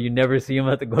 even though you never see them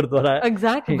at the Gurdwara,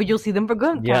 Exactly. But you'll see them for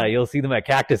good. yeah, you'll see them at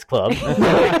Cactus Club.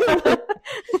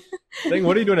 Like,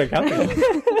 what are you doing at camp?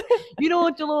 You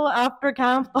chalo after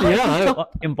camp. Yeah,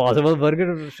 impossible burger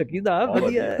Shakida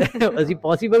ਵਧੀਆ ਅਸੀਂ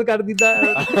possible ਕਰ ਦਿੱਤਾ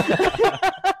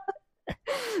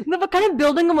No, but kind of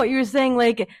building on what you were saying,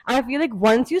 like I feel like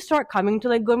once you start coming to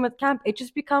like Gourmet camp, it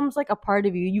just becomes like a part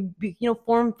of you. You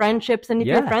form friendships, and if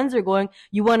your Yeah. friends are going,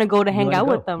 you want to go to You hang wanna out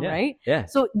go. with them, Yeah. right? Yeah.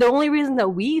 So the only reason that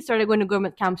we started going to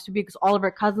Gourmet camps to be because all of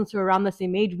our cousins who are around the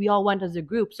same age, we all went as a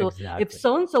group. So Exactly. if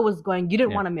so and so was going, you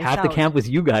didn't Yeah. want to miss Half out. the camp was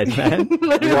you guys, man. We also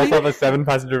Literally. have a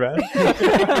 7-passenger van.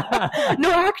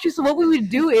 No, actually, so what we would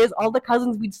do is all the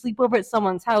cousins, we'd sleep over at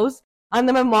someone's house, and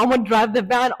then my mom would drive the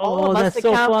van all Oh, of us that's to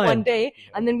so camp fun. one day,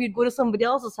 and then we'd go to somebody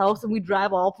else's house and we'd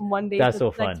drive all from one day That's to so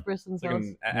the next fun. person's It's like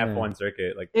house. an F1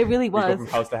 circuit. Like It really we go was. from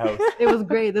house to house. It was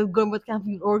great. The going with camp,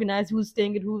 we organized who's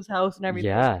staying at whose house and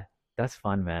everything. Yeah, that's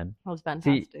fun, man. That was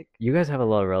fantastic. You guys have a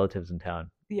lot of relatives in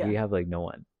town. Yeah. We have like no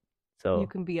one. So You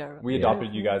can be our. We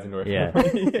adopted you guys into our yeah,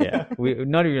 family. yeah. We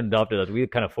not even adopted us. We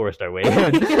kind of forced our way.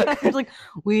 It's like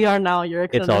we are now your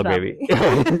It's all extended gravy.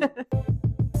 family.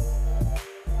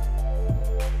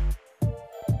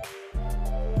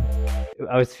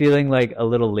 I was feeling like a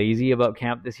little lazy about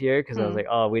camp this year because I was Hmm. like,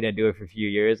 oh, we didn't do it for a few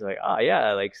years. I'm like, oh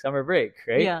yeah, like summer break,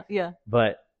 right? Yeah, yeah.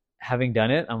 But having done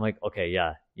it, I'm like, okay,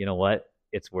 yeah, you know what?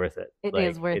 It's worth it. It Like,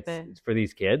 is worth it. It's for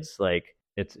these kids. Like,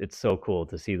 it's so cool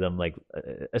to see them. Like,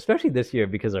 especially this year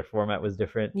because our format was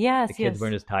different. Yes, The kids yes.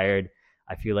 weren't as tired.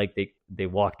 I feel like they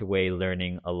walked away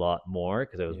learning a lot more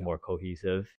because it was more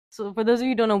cohesive. So for those of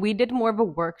you who don't know, we did more of a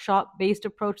workshop-based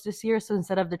approach this year. So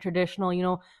instead of the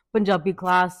traditional, Punjabi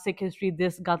class, Sikh history,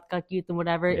 this, Gatka, Kirtan,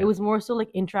 whatever, Yeah. it was more so like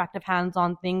interactive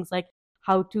hands-on things like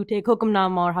how to take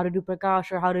Hukamnama or how to do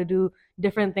Prakash or how to do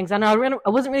different things. And I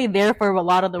wasn't really there for a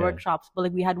lot of the Yeah. workshops, but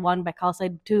like we had one by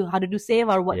Khalsa too, how to do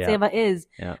Seva or what Yeah. Seva is.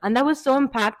 Yeah. And that was so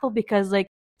impactful because like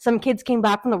some kids came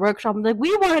back from the workshop and they're like,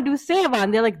 we want to do Seva.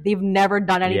 And they're like, they've never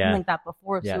done anything Yeah. like that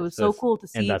before. Yeah, So it was so so it's- cool to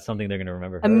see And that's something they're gonna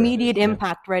remember. forever. immediate Yeah.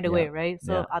 impact right away, Yeah. right?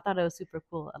 So Yeah. I thought it was super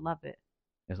cool. I love it.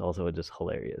 It's also just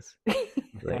hilarious.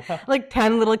 Like, Like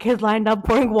 10 little kids lined up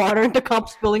pouring water into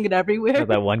cups, spilling it everywhere.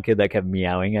 that one kid that kept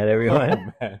meowing at everyone.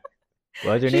 Oh, man.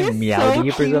 What was her She name? is Meow so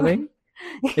Deep or cute. something?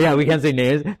 Yeah, we can't say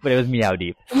names, but it was Meow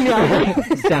Deep. Yeah.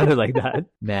 It sounded like that.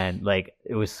 Man, like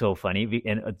it was so funny.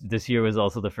 And this year was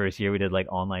also the first year we did like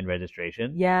online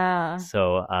registration. Yeah.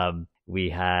 So we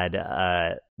had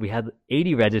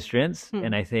 80 registrants, Hmm.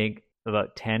 and I think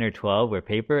about 10 or 12 were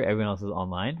paper. Everyone else was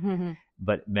online. Mhm.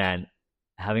 But man,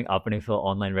 having up and fill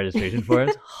online registration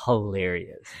forms,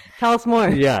 hilarious. Tell us more.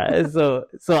 Yeah. So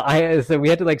we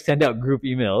had to like send out group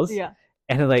emails. Yeah.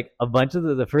 And like a bunch of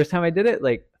the first time I did it,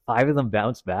 like 5 of them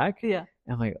bounced back. Yeah.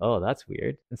 I'm like, oh, that's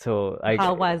weird. And so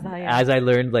How was that? Yeah. as I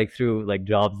learned like through like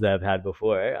jobs that I've had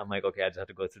before, I'm like, okay, I just have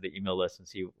to go through the email list and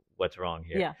see what's wrong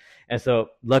here. Yeah. And so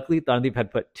luckily Tandeep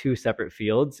had put 2 separate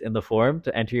fields in the form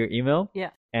to enter your email.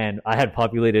 Yeah. And I had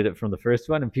populated it from the first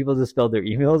one, and people just spelled their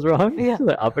emails wrong. Yeah. So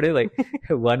the operative, like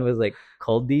one was like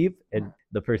Kuldeep, and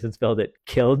the person spelled it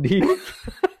Killdeep.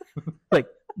 Like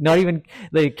not even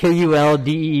like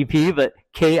Kuldeep, but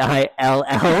Killdeep.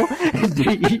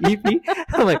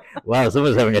 I'm like, wow,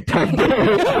 someone's having a tough day.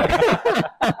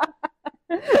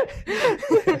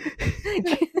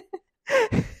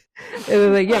 It was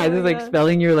like, yeah, Oh just my like God.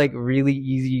 spelling your like really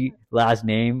easy last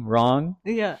name wrong.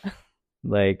 Yeah.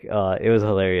 Like, it was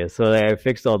hilarious. So like, I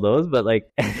fixed all those, but like,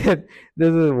 this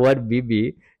is one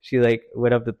Bibi. She like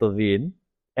went up to Taveen,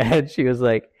 and she was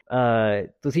like,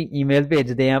 "ਤੁਸੀਂ email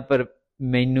ਭੇਜਦੇ ਆ ਪਰ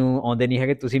ਮੈਨੂੰ ਆਉਂਦੇ ਨਹੀਂ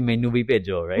ਹੈਗੇ, ਤੁਸੀਂ ਮੈਨੂੰ ਵੀ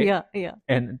ਭੇਜੋ, right?" Yeah. Yeah.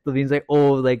 And Taveen's like, "Oh,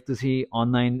 like ਤੁਸੀਂ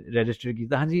online register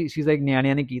ਕੀਤਾ?" ਹਾਂਜੀ, she's like,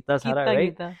 ਨਿਆਣਿਆਂ ਨੇ ਕੀਤਾ ਸਾਰਾ, Kita,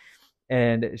 right? kita.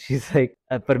 And she's like,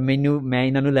 ਪਰ ਮੈਨੂੰ ਮੈਂ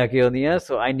ਇਹਨਾਂ ਨੂੰ ਲੈ ਕੇ ਆਉਂਦੀ ਆ,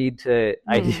 so I need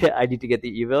to get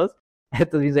the emails.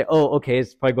 And Taveen's like, "Oh, okay,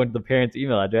 it's probably going to the parents'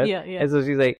 email address." Yeah. Yeah. And so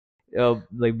she's like,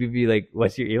 like Bibi, like,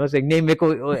 what's your email? She's like, नहीं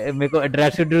मेरे को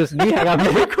address नहीं हैगा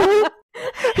मेरे को.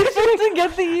 You're supposed to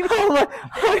get the email. I'm like,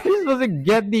 how are you supposed to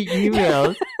get the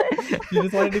emails? You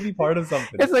just wanted to be part of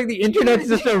something. It's like the internet's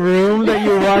just a room that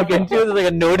you walk into. There's like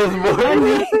a notice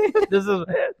board. This is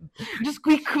Just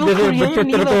we will this is create an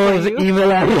email for Vichitra's you.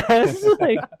 email address.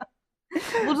 Like,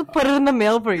 We'll just put it in the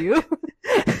mail for you.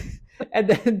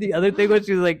 and then the other thing was,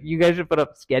 she was like, you guys should put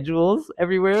up schedules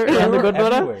everywhere They around the were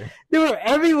Gurdwara. everywhere. They were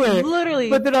everywhere. Literally.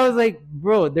 But then I was like,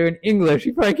 bro, they're in English.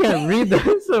 You probably can't read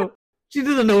them. So she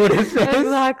doesn't know what it says.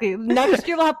 Exactly. Next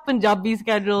year we'll have Punjabi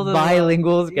schedules. as well.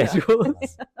 Bilingual Yeah.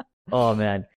 schedules. Oh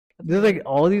man. There's like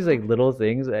all these like little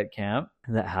things at camp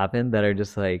that happen that are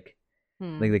just like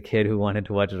Hmm. the kid who wanted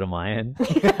to watch Ramayan.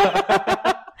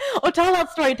 Oh, tell that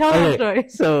story. Tell that story.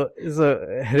 So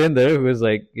Harinder, who was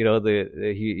like, you know,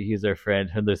 he's our friend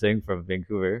Harinder Singh from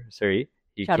Vancouver, Surrey.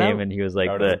 He Shout came out. and he was like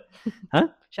Shout out.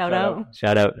 Shout out.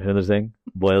 shout out Harinder Singh,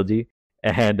 Boyle G.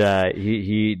 and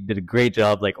he did a great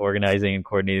job like organizing and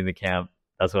coordinating the camp.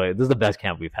 That's why this is the best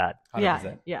camp we've had.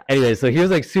 100%. Yeah. Anyway, so he was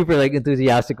like super like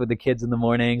enthusiastic with the kids in the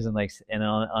mornings, and like and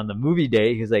on the movie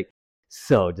day, he was like,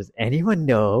 "So, does anyone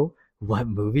know what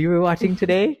movie we're watching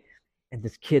today?" And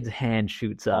this kid's hand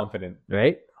shoots up, Confident.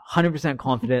 right? 100%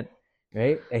 confident,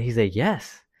 right? And he's like,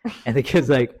 "Yes." And the kid's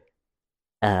like,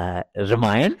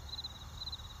 "Ramayan?"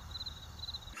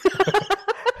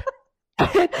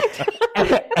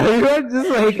 And everyone just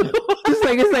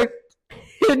like it's like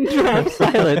pin drop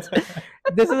silence.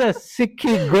 This is a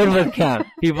Sikhi Gurmat camp,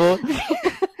 people.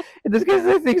 And this guy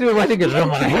thinks we're watching a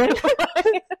Ramayan.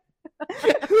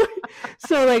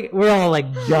 So like we're all like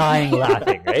dying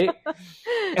laughing, right?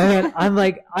 And then I'm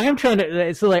like, I'm trying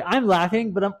to, so like I'm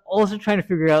laughing, but I'm also trying to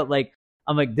figure out like,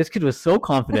 I'm like, this kid was so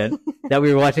confident that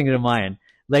we were watching Ramayan.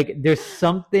 Like there's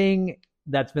something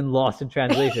that's been lost in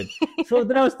translation. So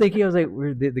then I was thinking, I was like,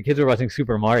 the kids are watching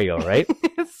Super Mario, right?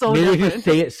 It's so Maybe if you different.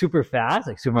 say it super fast,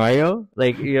 like Super Mario,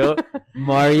 like, you know,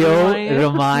 Mario,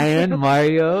 Ramayan,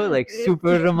 Mario, like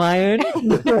Super Ramayan.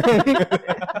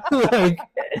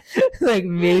 like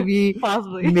maybe,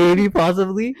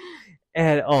 possibly.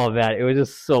 And oh man, it was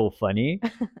just so funny.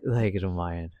 Like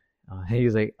Ramayan. He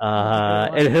was like,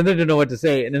 and Hinder didn't know what to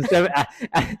say. And instead of,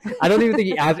 I don't even think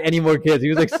he asked any more kids. He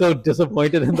was like so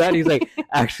disappointed in that. He's like,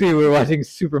 actually, we're watching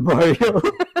Super Mario.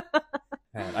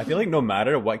 Man, I feel like no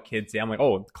matter what kids say, I'm like,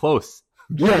 oh, close.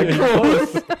 Yeah,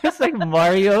 close. It's like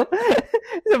Mario.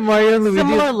 It's like Mario and Luigi.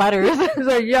 Similar letters. It's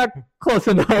like, yeah, close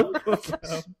enough.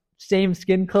 Same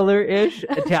skin color-ish.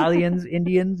 Italians,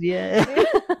 Indians, yeah.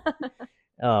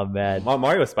 Oh, man.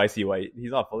 Mario is spicy white.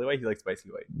 He's not fully white. He's like spicy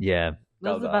white. Yeah.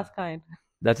 That's the best kind.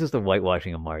 That's just the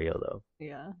whitewashing of Mario, though.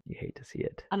 Yeah. You hate to see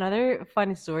it. Another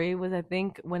funny story was, I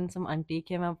think, when some auntie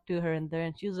came up to her and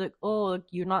she was like, "Oh, look,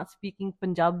 you're not speaking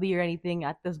Punjabi or anything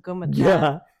at this Gurmat camp."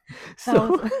 Yeah. So,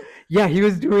 Sounds- yeah, he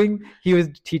was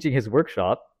teaching his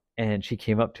workshop, and she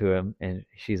came up to him and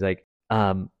she's like,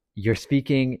 "You're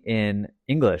speaking in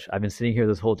English. I've been sitting here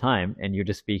this whole time, and you're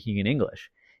just speaking in English.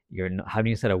 You're not, how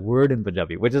do you say a word in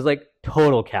Punjabi?" Which is like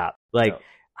total cap. Like,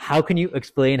 how can you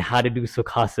explain how to do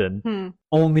Sukhasan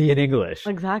only in English?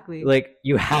 Exactly. Like,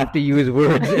 you have to use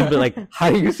words, but like, how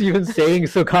are you even saying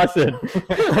Sukhasan?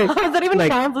 How does that even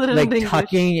translate like into English?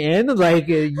 tucking in, like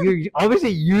you're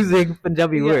obviously using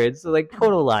Punjabi words, so like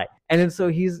total lie. And then so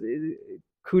he's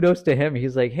kudos to him.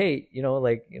 He's like, hey,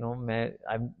 man,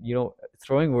 I'm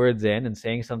throwing words in and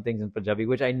saying some things in Punjabi,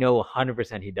 which I know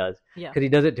 100% he does, Yeah. because he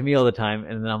does it to me all the time.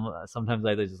 And then sometimes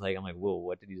I'm like, whoa,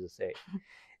 what did he just say?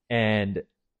 And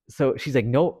so she's like,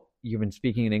 no, you've been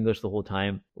speaking in English the whole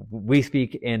time. We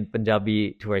speak in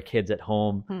Punjabi to our kids at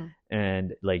home.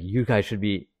 And like, you guys should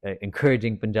be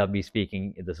encouraging Punjabi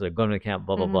speaking in this Gurmat camp,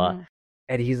 blah, blah, blah.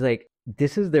 And he's like,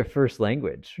 this is their first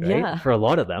language, right? Yeah. For a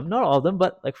lot of them, not all of them,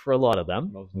 but like for a lot of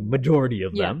them, majority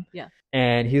of them. Yeah.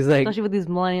 And he's like, Especially with these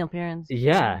millennial parents.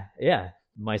 yeah,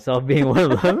 myself being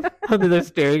one of them. They're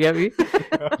staring at me.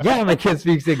 Yeah, my kid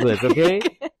speaks English, okay?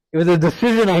 It was a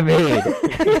decision I made.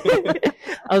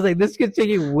 I was like, this kid's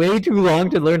taking way too long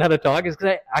to learn how to talk. It's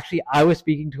because I was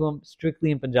speaking to him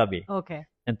strictly in Punjabi. Okay.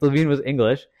 And Tulveen was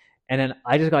English. And then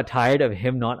I just got tired of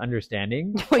him not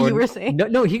understanding What you were saying.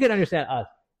 No, he could understand us.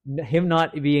 Him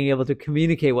not being able to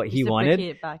communicate what he wanted.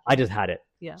 Reciprocate back. I just had it.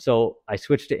 Yeah. So I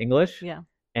switched to English. Yeah.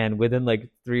 And within like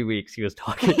 3 weeks, he was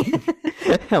talking.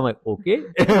 I'm like, okay.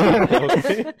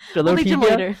 We'll teach him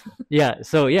later. Yeah.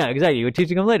 So yeah, exactly. We're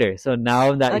teaching him later. So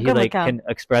now that Like he on like account. can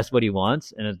express what he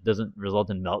wants and it doesn't result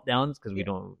in meltdowns because we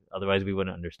don't, otherwise we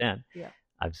wouldn't understand. Yeah.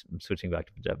 I'm switching back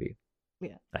to Punjabi.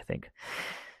 Yeah. I think.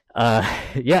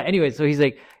 Yeah. Anyway, so he's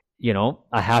like,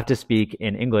 I have to speak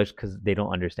in English because they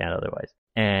don't understand otherwise.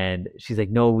 And she's like,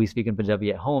 no, we speak in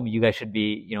Punjabi at home. You guys should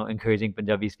be, encouraging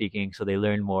Punjabi speaking so they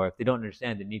learn more. If they don't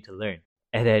understand, they need to learn.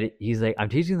 And then he's like, I'm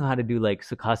teaching them how to do like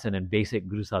Sukhasan and basic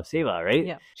Guru Sahib Seva, right?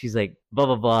 Yeah. She's like, blah,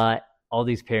 blah, blah. All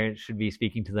these parents should be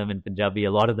speaking to them in Punjabi.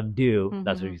 A lot of them do.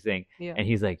 That's what Mhm. she's saying. Yeah. And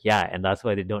he's like, yeah, and that's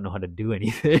why they don't know how to do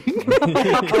anything.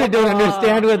 They don't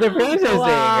understand what their parents are saying,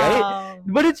 right? Wow.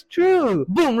 But it's true.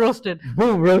 Boom, roasted.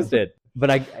 Boom, roasted. But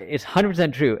it's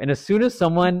 100% true. And as soon as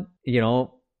someone,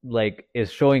 like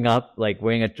is showing up, like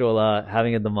wearing a chola,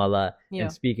 having a damala, Yeah.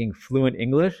 and speaking fluent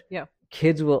English, Yeah.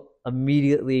 kids will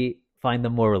immediately find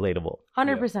them more relatable,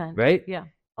 100%. right? Yeah.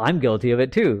 I'm guilty of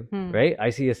it too, Hmm. right? I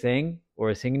see a sing or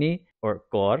a singni or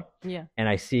kor, Yeah. and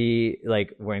I see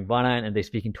like wearing banan and they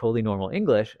speaking totally normal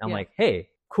English. I'm Yeah. like, hey,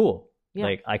 cool. Yeah.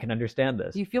 Like I can understand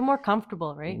this. You feel more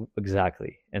comfortable, right?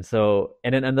 Exactly. And so,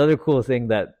 and then another cool thing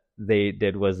that they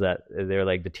did was that they were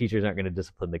like, the teachers aren't going to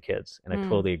discipline the kids, and I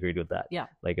totally agreed with that. Yeah.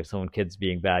 Like if kid's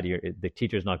being bad, the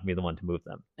teacher's not going to be the one to move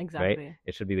them. Exactly. Right?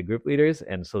 It should be the group leaders,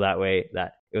 and so that way,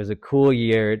 that it was a cool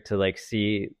year to like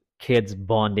see kids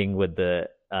bonding with the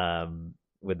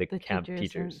camp and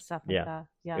teachers. stuff like that.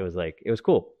 Yeah. It was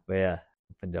cool. But yeah,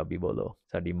 Punjabi bolo,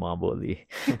 sadi maa boli.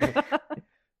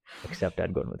 Except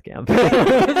I'd gone with camp.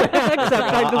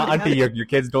 Auntie, your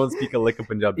kids don't speak a lick of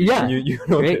Punjabi. Yeah. You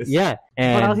know Right? this. Yeah. But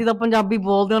And ਅਸੀਂ ਤਾਂ ਪੰਜਾਬੀ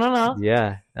ਬੋਲਦੇ ਹਾਂ ਨਾ yeah,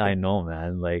 I know,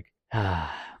 man. Like,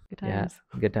 Good yeah, times.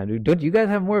 good time. Don't you guys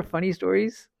have more funny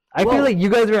stories? I Well- feel like you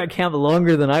guys were at camp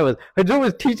longer than I was. Hajot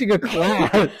was teaching a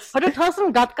class. But tell us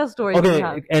some Gatka stories. you Okay,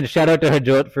 have. and shout out to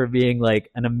Hajot for being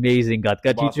like an amazing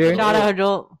Gatka Boss. teacher. Shout out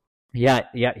Joel Yeah,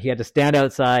 he had to stand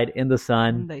outside in the in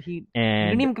sun, the heat. You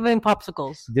and didn't even give him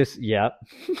popsicles. this, yeah.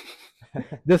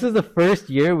 This is the first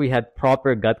year we had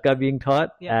proper Gatka being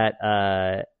taught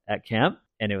at camp,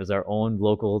 and it was our own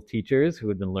local teachers who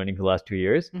had been learning for the last 2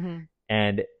 years, Mhm.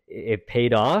 and it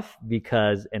paid off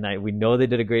because, we know they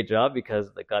did a great job because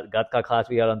the Gatka class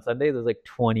we got on Sunday, there's like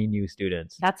 20 new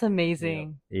students. That's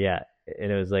amazing. Yeah,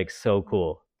 and it was like so cool.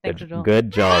 Thanks, Hajot.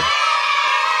 Good job,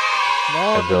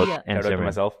 Well, Hajot yeah. and Shout out to Simran.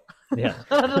 myself. Yeah,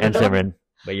 and Simran.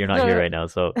 But you're not here right now,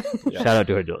 so Yeah. shout out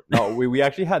to Hajot. No, we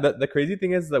actually had the crazy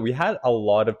thing is that we had a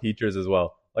lot of teachers as well.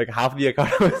 Like half the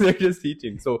academics are just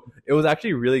teaching. So it was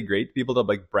actually really great to be able to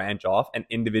like branch off and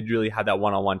individually have that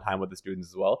one-on-one time with the students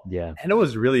as well. Yeah, And it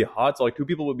was really hot. So like 2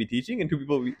 people would be teaching and 2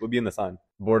 people would be in the sun.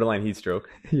 Borderline heat stroke.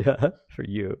 yeah, for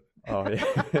you. Oh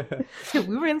yeah.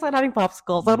 We were inside having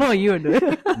popsicles. I don't know what you were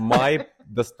doing.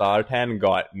 The star tan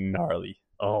got gnarly.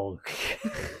 Oh.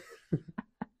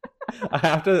 I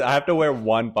have to wear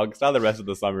one pug style the rest of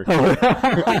the summer.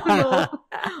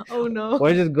 Oh no.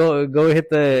 Or just go hit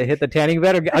the tanning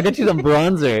bed, or I'll get you some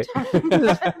bronzer.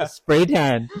 Spray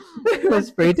tan.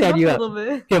 Spray tan you a up. little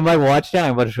bit. Okay, my watch tan.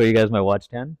 I'm about to show you guys my watch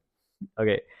tan.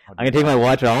 Okay, I'm gonna take my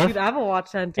watch off, Dude, I have a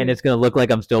watch tan too. and it's gonna look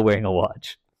like I'm still wearing a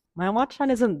watch. My watch tan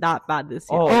isn't that bad this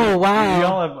year. Oh, wow. We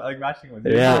all have like matching ones.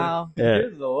 Yeah. Wow. Yeah.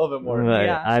 Yours is a little bit more. Right,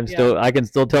 Yeah, I can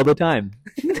still tell the time.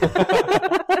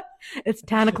 It's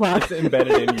 10 o'clock. It's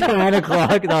embedded in you. 10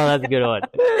 o'clock. No, that's a good one.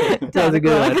 That's a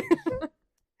good one.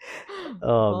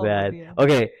 Oh man. yeah.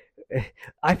 Okay.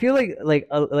 I feel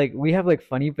like we have like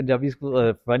funny Punjabi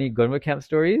school, funny Gurmukh camp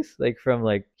stories like from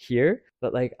like here,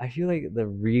 but like I feel like the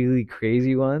really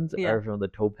crazy ones Yeah. are from the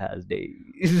Topaz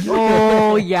days.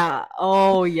 Oh yeah.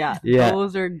 Oh yeah. Yeah.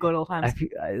 Those are good old times.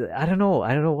 I don't know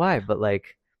why, but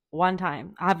like One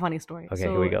time, I have a funny story. Okay,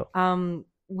 here we go.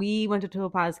 We went to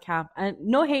Topaz Camp, and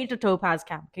no hate to Topaz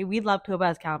Camp. Okay, we love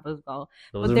Topaz Camp as well.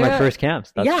 those But are my there- first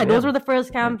camps. Those were the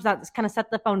first camps that kind of set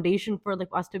the foundation for like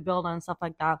us to build on and stuff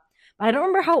like that. But I don't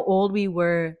remember how old we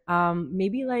were.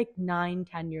 Maybe like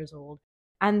 9-10 years old.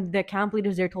 And the camp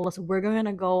leaders there told us we're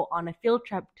gonna go on a field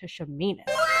trip to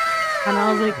Chemainus. And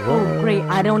I was like, oh great,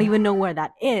 I don't even know where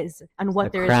that is and what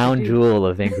the there is crown to do. jewel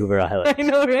of Vancouver Island. I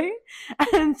know, right?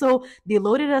 And so they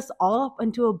loaded us all up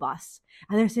into a bus.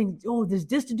 And they're saying, oh, there's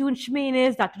this to do in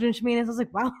Chemainus, that to do in Chemainus. I was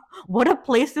like, wow, what a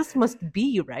place this must be,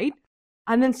 right?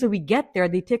 And then so we get there,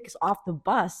 they take us off the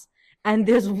bus, and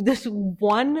there's this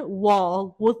one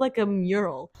wall with like a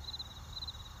mural.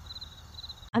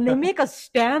 And they make us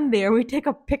stand there. We take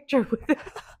a picture with it.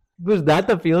 Was that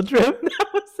the field trip? That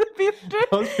was the field trip.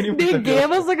 That was pretty much They the gave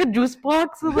field us like a juice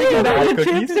box with like Yeah, banana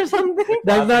cookies. chips or something.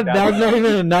 That's not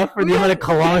even enough for the amount of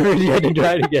kilometers you had to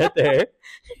drive to get there.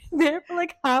 There for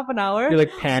like half an hour. You're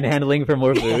like panhandling for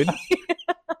more food.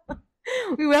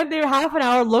 We went there half an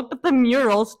hour, looked at the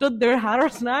mural, stood there, had our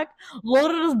snack,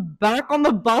 loaded us back on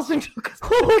the bus, and took us.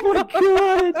 Oh my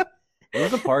god! There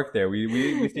was a park there.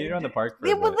 We stayed around the park for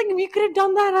Yeah, a but bit. like we could have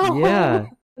done that at home. Yeah.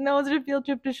 And that was a field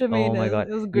trip to Chemainus. Oh my god!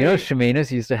 It was You great. know,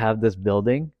 Chemainus used to have this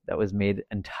building that was made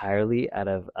entirely out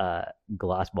of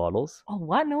glass bottles. Oh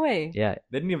what? No way. Yeah,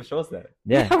 They didn't even show us that.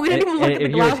 yeah. Yeah, we didn't even look And at the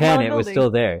if you were glass 10, bottle it was building.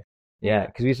 still there. Yeah, Yeah.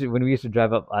 because when we used to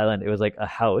drive up Island, it was like a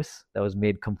house that was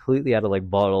made completely out of like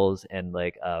bottles and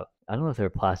like I don't know if they were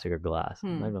plastic or glass. It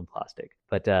might have been plastic.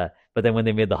 But then when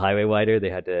they made the highway wider, they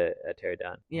had to tear it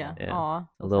down. Yeah. Yeah. Aw,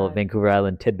 A little sad. Vancouver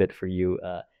Island tidbit for you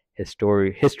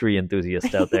history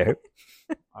enthusiasts out there.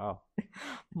 Wow.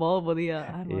 Well, but yeah.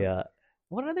 I don't know. Yeah.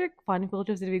 What other fun field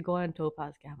trips did we go on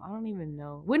Topaz Camp? I don't even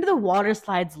know. We went to the water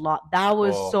slides a lot. That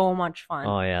was Oh. so much fun.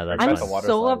 Oh yeah, that's I'm the fun. water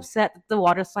so slides. upset that the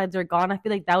water slides are gone. I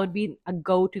feel like that would be a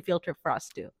go-to field trip for us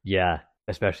too. Yeah,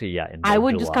 especially in I like,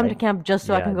 would just come to July. camp just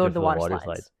so I Yeah, can go to just the for water,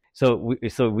 slides.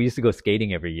 So we used to go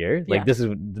skating every year. Like Yeah. this is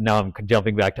now I'm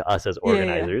jumping back to us as Yeah, yeah,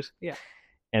 yeah. organizers. Yeah.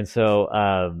 And so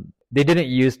they didn't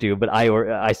used to, but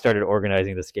I started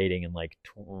organizing the skating in like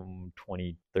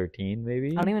 2013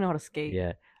 maybe. I don't even know how to skate.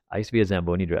 Yeah. I used to be a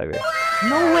Zamboni driver.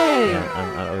 No way.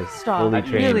 Yeah, I was Stop. fully At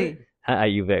trained Really? at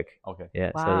UVic. Okay.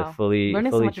 Yeah, so Wow. the fully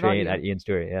Learning so fully much about trained you. at Ian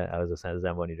Stewart. Yeah, I was a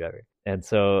Zamboni driver, and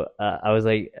so I was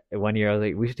like, one year I was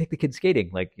like, we should take the kids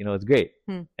skating. Like, it's great.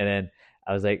 Hmm. And then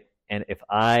I was like, and if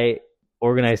I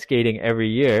organize skating every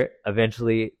year,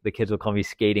 eventually the kids will call me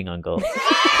Skating Uncle.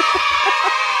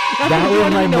 That what you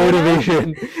was my wanna know now?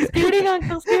 motivation. Skating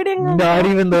uncle, skating uncle. Not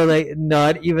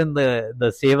even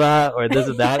the seva or this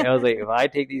and that. I was like, if I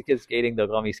take these kids skating, they'll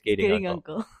call me Skating Skating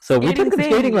Uncle. uncle. So we Skating took them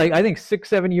thing. skating like I think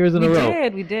 6-7 years in We a row.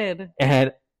 did, we did.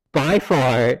 And by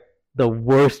far the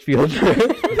worst field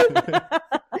trip.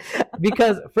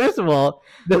 Because first of all,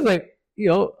 there's like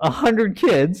 100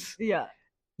 kids. Yeah.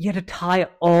 You had to tie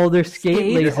all their skate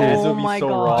Skate? laces. This Oh would be my so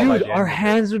God. raw by Dude, the our end of it.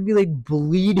 hands would be like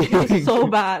bleeding. So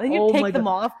bad. And you Oh my take them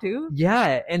God. off too.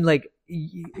 Yeah, and like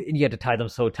and you had to tie them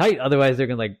so tight, otherwise they're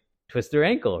gonna like twist their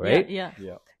ankle, right? Yeah.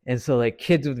 Yeah. And so like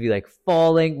kids would be like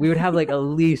falling. We would have like at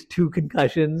least 2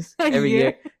 concussions A every year.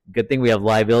 year. Good thing we have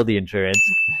liability insurance.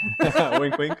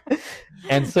 Wink, wink.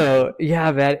 And so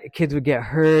yeah, man, kids would get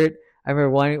hurt. I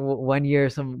remember one year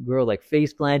some girl like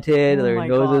face planted, Oh their my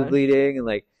nose was gosh. bleeding, and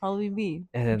like Probably me.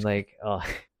 and then like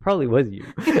probably was you.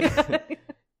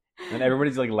 And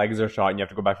everybody's like legs are shot, and you have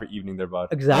to go back for evening their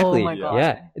butt. Exactly. Oh my God.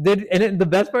 Yeah. And then the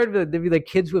best part of it, there'd be like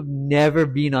kids who have never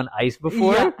been on ice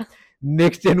before, Yeah.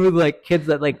 mixed in with like kids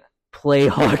that like play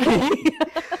hockey.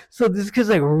 So this kid's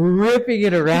like ripping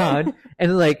it around,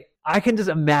 and like I can just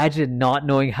imagine not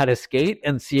knowing how to skate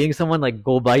and seeing someone like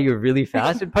go by you really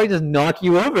fast and probably just knock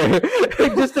you over.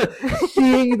 Just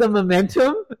seeing the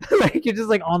momentum, like you're just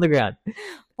like on the ground.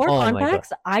 For Oh my God.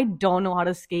 context, I don't know how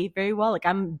to skate very well. Like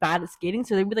I'm bad at skating,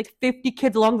 so there'd be like 50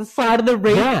 kids along the side of the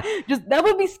rink. Yeah. Just that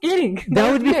would be skating.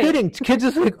 That would be great. fitting. Kids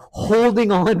just like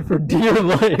holding on for dear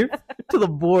life to the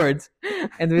boards,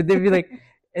 and they'd be like,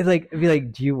 it'd be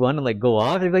like, do you want to like go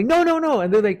off? They'd be like, no,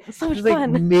 and they're like, So much just like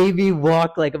fun. maybe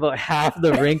walk like about half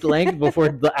the rink length before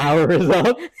the hour is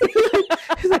up.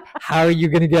 He's like, how are you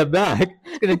gonna get back?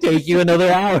 It's gonna take you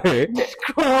another hour. Just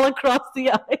crawl across the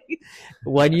ice.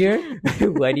 One year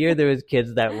there was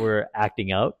kids that were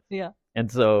acting out. Yeah.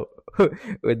 And so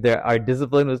our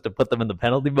discipline was to put them in the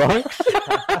penalty box,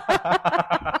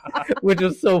 which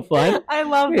was so fun. I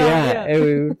love Yeah, that. Yeah. and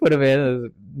we would put them in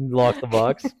and lock the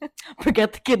box.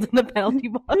 Forget the kids in the penalty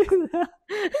box.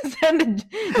 Send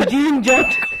a Gene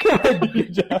Jeff.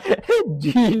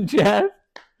 Gene Jeff.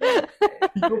 You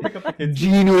go pick up the kids.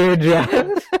 Gene Weir Jeff.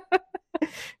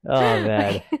 Oh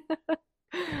man.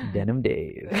 Denim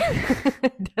Dave.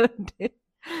 Denim Dave.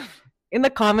 In the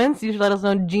comments, you should let us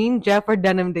know Gene, Jeff, or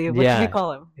Denim Dave. What should Yeah. we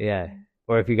call him? Yeah.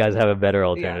 Or if you guys have a better Yeah,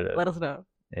 alternative. let us know.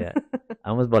 Yeah. I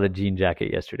almost bought a jean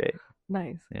jacket yesterday.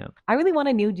 Nice. Yeah. I really want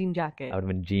a new jean jacket. I would have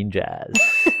been Jean Jazz.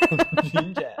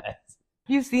 Jean Jazz.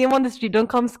 You see him on the street, don't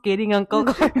call him skating uncle.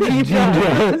 Call him Jean Jean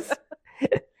Jazz.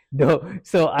 Jazz. No,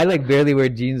 so I like barely wear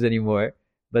jeans anymore.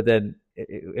 But then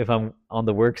if I'm on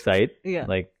the work site, Yeah.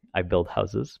 like I build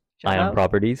houses, Shout I own out.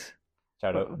 properties,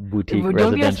 Shout out. boutique Don't be a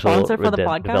residential sponsor for the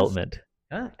podcast? development.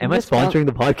 Am Don't I be a spon- sponsoring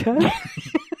the podcast?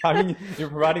 I mean, you're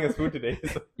providing us food today.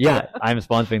 So. Yeah, I'm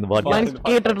sponsoring the podcast. Lunch. Lunch,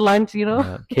 catered lunch, you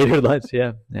know? Catered lunch,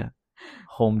 yeah,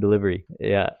 home delivery,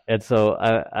 yeah. And so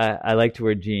I like to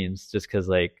wear jeans just because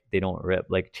like they don't rip,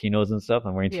 like chinos and stuff.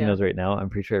 I'm wearing Yeah. chinos right now. I'm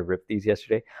pretty sure I ripped these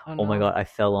yesterday. Oh my no. god, I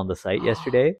fell on the site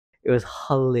yesterday. It was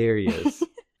hilarious.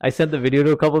 I sent the video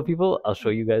to a couple of people. I'll show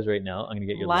you guys right now. I'm gonna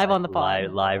get your Live on the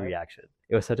pod. live reaction.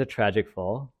 It was such a tragic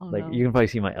fall. Oh, like no. you can probably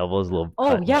see my elbows a little. Oh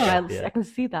cut and yeah, stuff, I can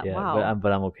see that. yeah, Wow.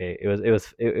 but I'm okay. It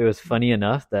was funny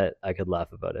enough that I could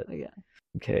laugh about it. Oh, yeah.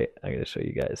 Okay, I'm gonna show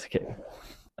you guys.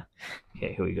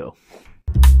 Okay, here we go.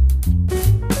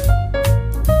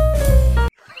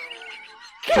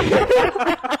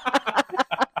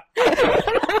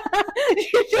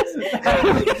 You just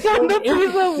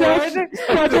It was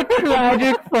such a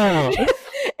tragic fall.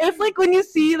 It's like when you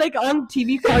see like on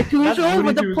TV cartoon That's shows Looney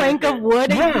with a Tunes, plank of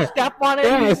wood and you Yeah. step on it.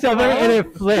 and Yeah, you something fall. and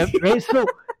it flipped, right? So,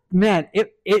 man,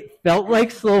 it felt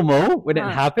like slow mo when it Huh.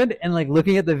 happened, and like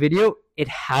looking at the video, it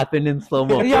happened in slow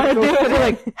mo. Yeah, it did. So,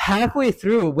 like halfway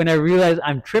through, when I realized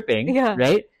I'm tripping, Yeah.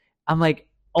 right? I'm like,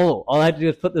 oh, all I have to do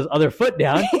is put this other foot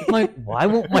down. I'm like, why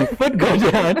won't my foot go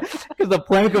down? Because the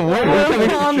plank of wood was coming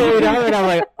straight out, and I'm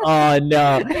like, oh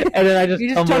no! And then I just You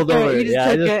just tumbled took it. over. You just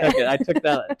Yeah, I took just it. took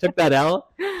it. I took that L,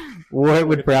 wore it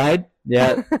with pride.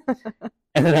 Yeah.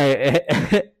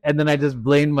 And then I just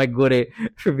blamed my gore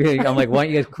for being. I'm like, why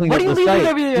don't you guys clean What up are you the leaving site?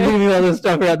 everywhere? Leaving all this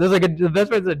stuff around. There's like the best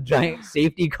part is a giant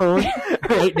safety cone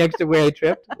right next to where I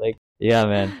tripped. Like, Yeah,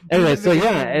 man. Anyway, so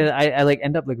yeah, and I like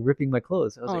end up like ripping my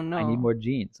clothes. I was Oh, like, I need no. more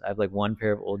jeans. I have like one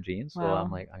pair of old jeans, so Wow.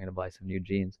 I'm like, I'm gonna buy some new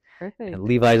jeans. Perfect. And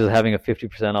Levi's is having a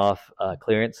 50% off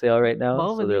clearance sale right now.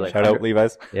 Well, So they're like Shout out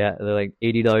Levi's. yeah, they're like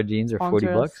 $80 jeans or $40 Sponsor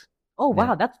us. bucks. Oh wow,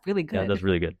 Yeah. that's really good. Yeah, that's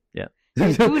really good. Yeah.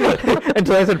 Hey, dude.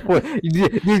 Until I said 40.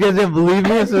 These guys didn't believe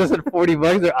me, so I said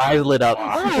 $40. Their eyes lit up.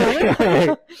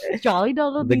 Jolly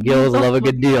Dollar. The gills love a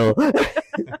good deal.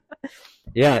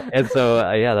 Yeah, and so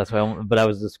yeah, that's why. But I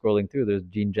was just scrolling through. There's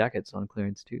jean jackets on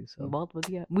clearance too. So Both with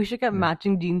yeah. We should get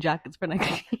matching jean jackets for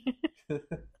next year.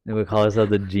 and we call ourselves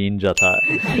the jean jata.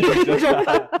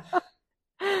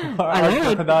 Our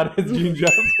Jatadar is Jean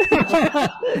Jeff.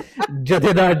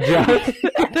 Jatedar Jeff.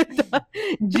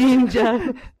 Jean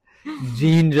Jeff.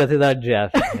 Jean Jatedar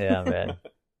Jeff. Yeah, man.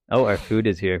 Oh, our food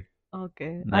is here.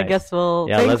 Okay. I Nice. guess we'll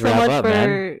Yeah, thanks let's so wrap much up, for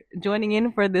man. joining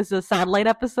in for this satellite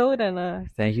episode and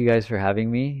Thank you guys for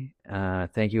having me.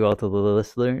 Thank you all to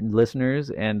the listeners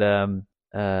and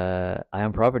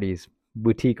Ion Properties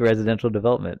Boutique Residential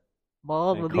Development.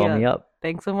 ball And with call me up.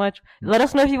 Thanks so much. Let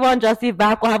us know if you want Jesse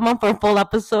back. We'll have him on for a full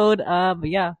episode. But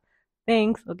yeah.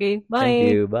 Thanks. Okay. Bye.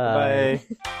 Thank you. Bye. Bye.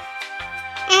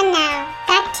 And now,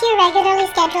 back to your regularly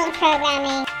scheduled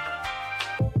programming.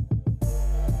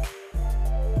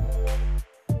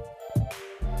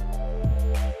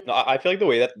 No, I feel like the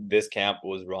way that this camp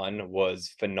was run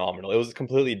was phenomenal. It was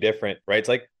completely different, right? It's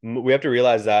like we have to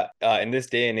realize that in this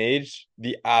day and age,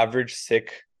 the average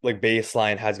sick like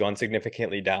baseline has gone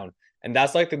significantly down, and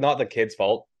that's like not the kids'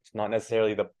 fault. It's not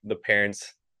necessarily the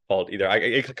parents' fault either.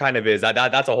 It kind of is.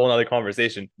 That's a whole other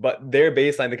conversation. But their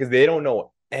baseline, because they don't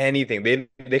know anything,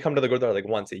 they come to the Gurdwara like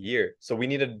once a year, so we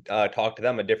need to talk to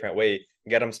them a different way,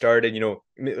 get them started.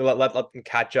 Let them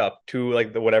catch up to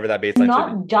like whatever that baseline should be.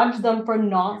 Not judge them for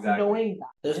not Exactly. knowing that.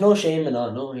 There's no shame in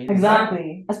not knowing.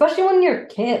 Exactly. Especially when you're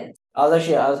kids. I was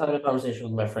having a conversation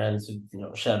with my friends who,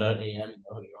 shout out AM, you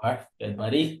know who you are, good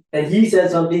buddy. And he said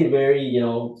something very,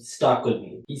 stuck with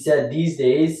me. He said these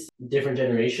days, different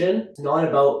generation, it's not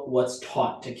about what's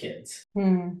taught to kids.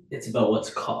 It's about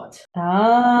what's caught.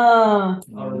 Ah.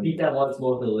 I'll repeat that once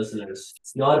more for the listeners.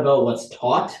 It's not about what's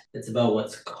taught, it's about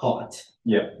what's caught.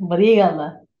 बढ़िया गल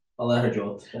है. I'll let her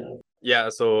joke. Yeah,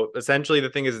 so essentially the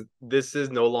thing is, this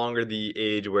is no longer the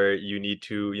age where you need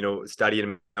to, study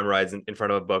and memorize in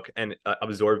front of a book and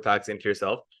absorb facts into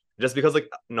yourself, just because like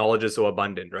knowledge is so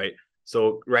abundant, right?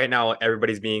 So right now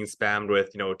everybody's being spammed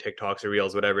with, TikToks or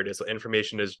Reels, whatever it is. So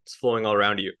information is flowing all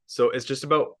around you. So it's just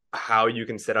about how you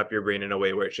can set up your brain in a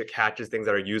way where it catches things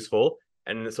that are useful,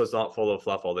 and so it's not full of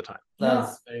fluff all the time.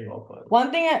 That's very well put.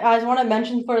 One thing I just want to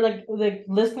mention for like the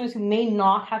listeners who may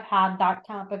not have had that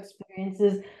camp experience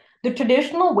is the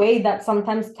traditional way that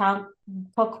sometimes camp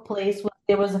took place.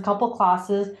 There was a couple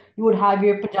classes. You would have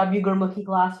your Punjabi Gurmukhi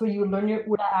class where you would learn your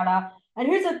Uda Ada. And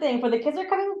here's the thing, for the kids who are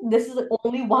coming, this is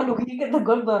only 1 week at the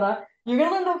Gurdwara. You're going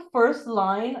to learn the first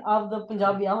line of the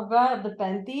Punjabi alphabet, of the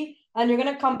Penti, and you're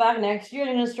going to come back next year and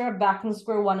you're going to start back from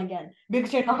square one again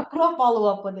because you're not going to follow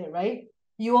up with it, right?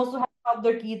 You also have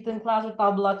Tabla Kirtan class or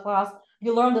Tabla class.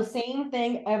 You learn the same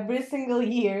thing every single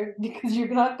year because you're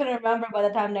not going to remember by the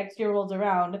time next year rolls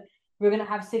around. We're going to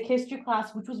have Sikh history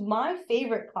class, which was my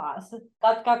favorite class,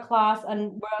 Gatka class,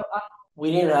 and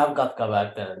We didn't have Gatka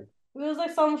back then. it was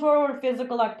like some sort of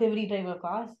physical activity type of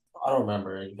class. I don't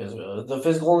remember any physical. The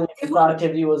physical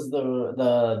activity was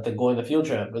the going the field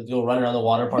trip. Go run around the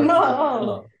water park.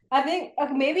 No. I think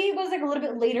maybe it was like a little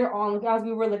bit later on, like, as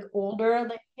we were like older,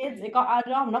 like kids. It got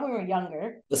added on, not when we were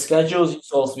younger. The schedules are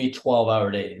supposed to be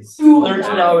 12-hour days. Ooh.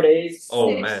 13-hour days. Oh,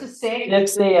 6 man. to 6.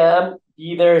 6 a.m.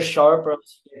 either sharp or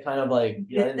kind of like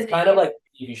it's kind of like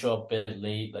if you show up a bit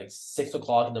late, like 6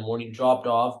 o'clock in the morning, dropped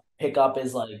off. Pickup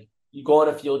is like you go on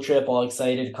a field trip, all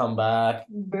excited, come back.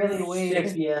 Barely wait.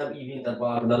 6 p.m. evening,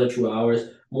 about another 2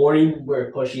 hours. Morning,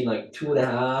 we're pushing like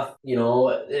 2.5,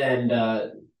 and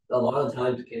a lot of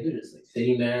times the kids are just like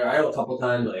sitting there. I know a couple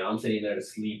times like I'm sitting there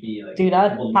sleepy. Like Dude,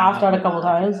 I passed out a couple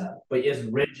times. But it's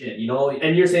rigid,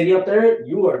 and you're sitting up there,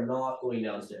 you are not going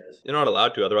downstairs. You're not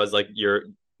allowed to, otherwise like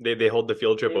they hold the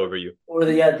field trip over you. Or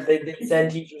they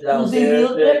send teachers downstairs.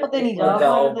 field trip, but then he Like,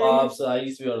 does off. So I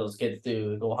used to be one of those kids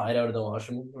too. Go hide out in the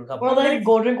washroom for a couple Or of like minutes.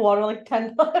 go drink water like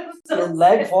 10 times. Your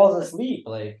leg falls asleep.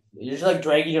 Like you're just like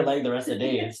dragging your leg the rest of the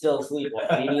day. It's still asleep.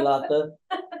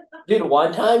 Dude,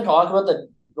 one time talk about the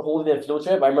holding the field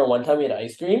trip. I remember one time we had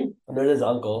ice cream and there's this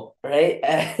uncle, right?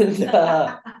 And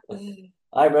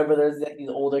I remember there's like these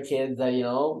older kids that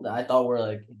that I thought were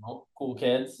like cool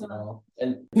kids,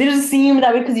 and They just seem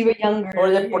that way because you were younger. or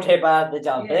they portray back the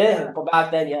jump Yeah. But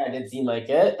back then, yeah, it didn't seem like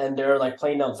it. And they were like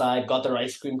playing outside, got their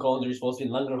ice cream cones. They were supposed to be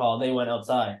in Langar Hall. They went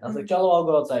outside. I was like, Jello, I'll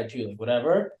go outside too, like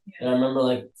whatever. And I remember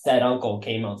like said uncle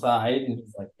came outside and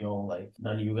he's like, yo, like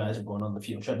none of you guys are going on the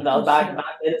field trip. And I was back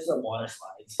then it's a water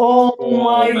slides. Oh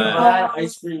my man. god.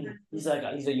 Ice cream. He's like,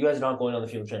 you guys are not going on the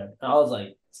field trip. And I was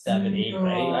like 7, 8,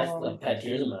 right? I still had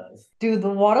tears in my eyes. Dude, the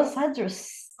water slides are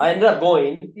I ended up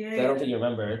going. 'Cause Yeah, I don't think you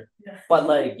remember. But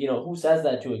like, who says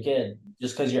that to a kid?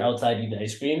 Just because you're outside eating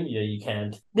ice cream, you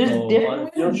can't. There's go on different a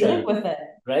ways field of dealing trip, with it.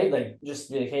 right? Like, just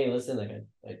be like, hey, listen, I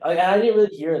didn't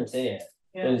really hear him say it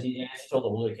because he actually told the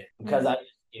older kid because I,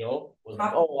 was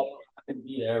like, oh, well, I could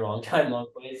be there, wrong time, wrong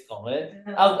place, call it.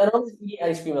 I don't just eat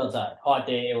ice cream outside. Hot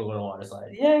day, we're going to water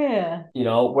slide. Yeah.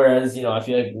 Whereas, I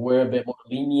feel like we're a bit more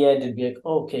lenient and be like,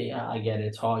 okay, yeah, I get it.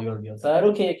 It's hot. You want to be outside.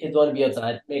 Okay, kids want to be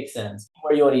outside. Makes sense.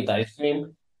 Where you want to eat the ice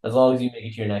cream, as long as you make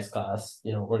it to your next class,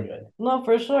 we're good. No,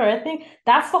 for sure. I think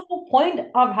that's the whole point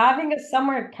of having a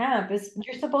summer camp is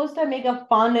you're supposed to make a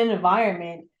fun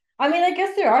environment. I mean, I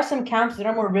guess there are some camps that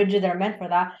are more rigid that are meant for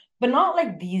that, but not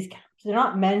like these camps. They're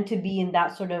not meant to be in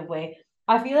that sort of way.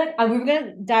 I feel like we were going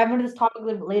to dive into this topic a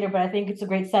little bit later, but I think it's a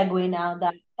great segue now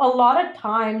that a lot of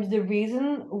times the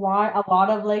reason why a lot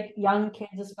of like young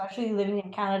kids, especially living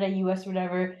in Canada, US,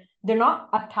 whatever, they're not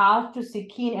attached to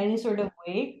Sikhi in any sort of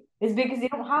way is because they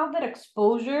don't have that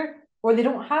exposure or they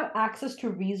don't have access to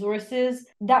resources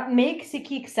that make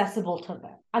Sikhi accessible to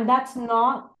them. And that's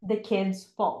not the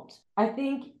kids' fault. I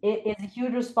think it is a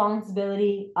huge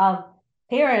responsibility of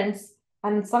parents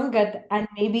and Sangat and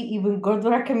maybe even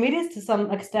Gurdwara committees to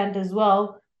some extent as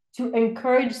well to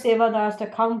encourage Sevadars to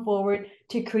come forward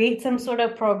to create some sort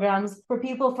of programs for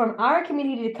people from our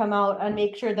community to come out and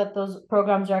make sure that those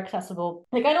programs are accessible.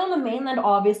 Like I know on the mainland,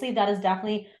 obviously, that is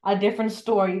definitely a different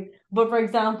story. But for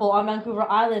example, on Vancouver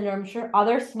Island, or I'm sure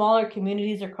other smaller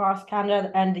communities across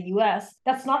Canada and the US,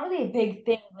 that's not really a big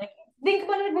thing. Like think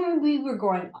about it when we were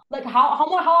growing up. Like how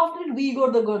often did we go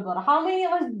to the Gurdwara? How many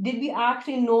of us did we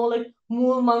actually know like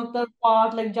Mool Mantar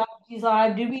Path, like Japji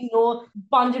Sahib? Did we know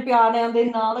Panj Pyare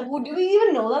Aande Naal? Like, did we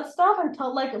even know that stuff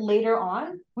until like later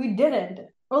on? We didn't.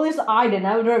 Or at least I didn't.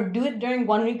 I would do it during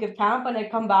 1 week of camp and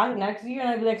I'd come back next year and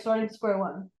I'd be like starting at square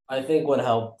one. I think what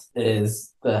helped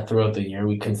is that throughout the year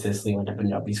we consistently went to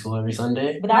Punjabi school every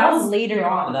Sunday. But that was later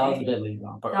on. That was a bit later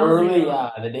on. But That was early, later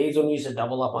on. the days when we used to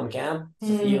double up on camp, Mm.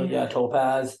 Cecilia,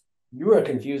 Topaz, you were a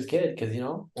confused kid because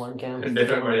one camp.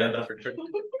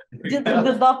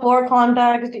 ਜਿੱਦਾਂ for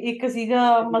context ਇੱਕ ਸੀਗਾ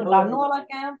ਮਗਦਾਨੋ ਵਾਲਾ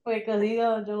camp ਇੱਕ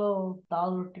ਸੀਗਾ ਚਲੋ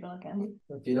ਦਾਲ ਰੋਟੀ ਵਾਲਾ camp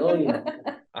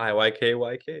you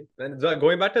YK. And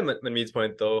going back to Manmeet's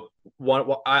point, though,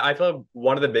 I feel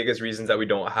one of the biggest reasons that we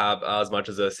don't have as much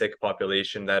as a Sikh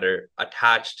population that are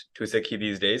attached to Sikhi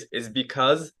these days is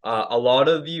because a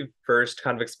lot of the first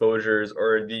kind of exposures or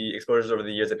the exposures over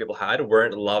the years that people had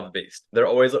weren't love based. They're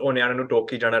always like, oh, Nyana nu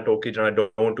toki jana,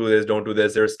 don't do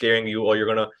this. They're scaring you, or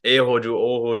you're gonna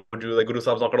hoju, like Guru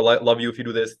Sahib's not gonna love you if you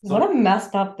do this. What a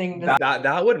messed up thing to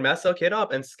That would mess a kid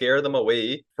up and scare them away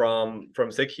from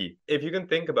Sikhi. If you can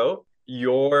think about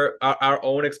our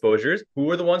own exposures, who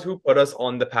were the ones who put us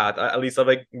on the path, at least of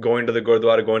like going to the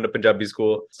Gurdwara, going to Punjabi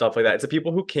school, stuff like that. It's the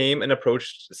people who came and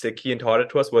approached Sikhi and taught it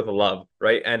to us with love,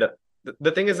 right? And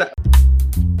the thing is that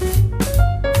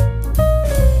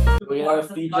we have a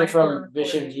feature from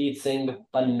Vishwajit Singh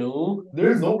Pannu. There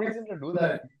is no reason to do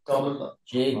that.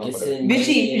 Jay Kissan.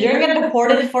 Vishy, you're gonna get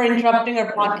deported for interrupting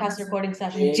our podcast recording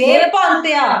session. Jail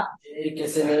Panthya! Jay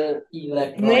Kissan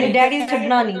electronic. My daddy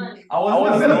Chadnani. I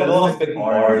was in the middle of the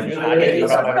bar.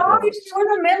 Stop, you're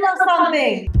in the middle of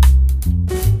something.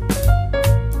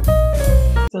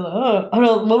 So,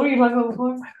 what were you talking about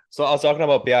before? So I was talking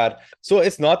about Pyar. So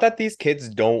it's not that these kids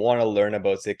don't want to learn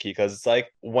about Sikhi, because it's like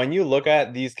when you look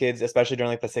at these kids, especially during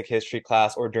like the Sikh history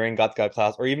class or during Gatka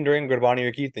class or even during Gurbani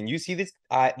or Kirtan, you see these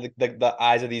the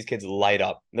eyes of these kids light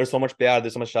up. There's so much Pyar,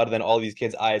 there's so much shada in all these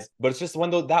kids' eyes. But it's just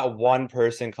when that one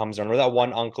person comes down, or that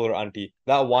one uncle or auntie,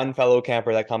 that one fellow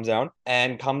camper that comes down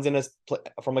and comes in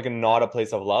from like not a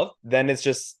place of love, then it's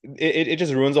just it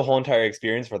just ruins the whole entire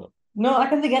experience for them. No, I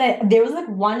can forget it. There was like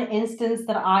one instance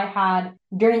that I had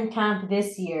during camp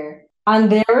this year, and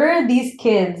there were these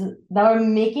kids that were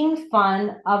making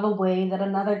fun of a way that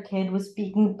another kid was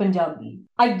speaking Punjabi.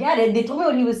 I get it. They told me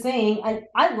what he was saying, and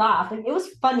I laughed. Like it was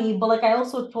funny, but like I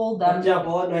also told them, Punjab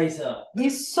bahut nice hai.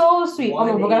 he's so sweet. Oh,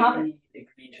 no, we're gonna have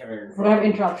return. we're gonna have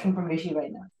interruption from Vishy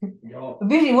right now. Yo.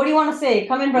 Vishy, what do you want to say?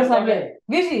 Come in for a Come second.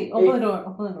 in. Vishy, open the door.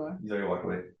 Open the door. He's already walked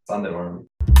away. It's on the arm.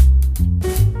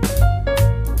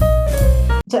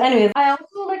 So, anyways, I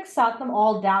also like sat them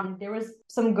all down. There was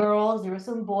some girls, there were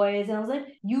some boys, and I was like,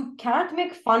 you can't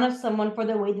make fun of someone for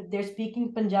the way that they're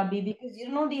speaking Punjabi because you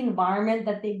don't know the environment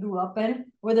that they grew up in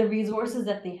or the resources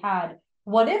that they had.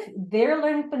 What if they're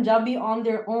learning Punjabi on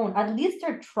their own? At least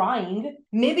they're trying.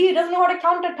 Maybe he doesn't know how to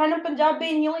count a 10 of Punjabi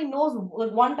and he only knows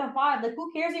like 1 to 5. Like,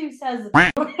 who cares if he says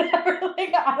whatever?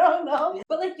 Like, I don't know.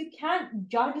 But like, you can't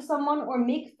judge someone or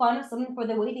make fun of someone for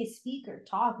the way they speak or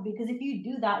talk because if you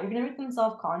do that, you're gonna make them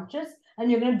self-conscious and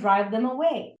you're gonna drive them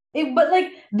away. But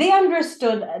like, they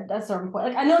understood at a certain point.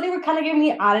 Like, I know they were kind of giving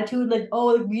me attitude, like, oh,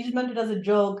 like, we just meant it as a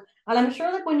joke. And I'm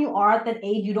sure, like, when you are at that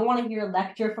age, you don't want to hear a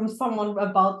lecture from someone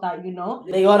about that, you know?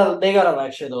 They got a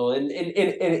lecture though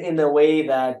in a way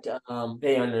that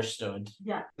they understood.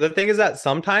 Yeah. The thing is that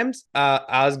sometimes,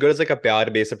 as good as like a pyar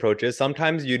based approach is,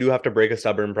 sometimes you do have to break a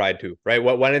stubborn pride too, right?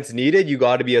 When it's needed, you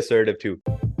got to be assertive too.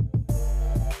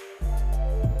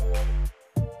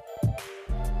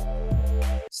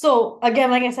 So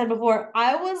again, like I said before,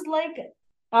 I was like,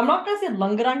 I'm not gonna say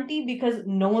langar auntie because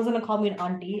no one's gonna call me an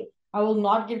auntie. I will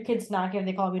not give kids snack if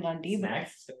they call me an auntie.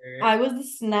 Snacks. I was the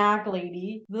snack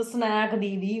lady, the snack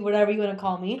didi, whatever you want to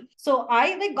call me. So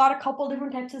I like got a couple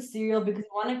different types of cereal because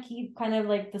I want to keep kind of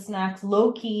like the snacks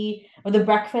low key or the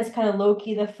breakfast kind of low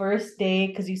key the first day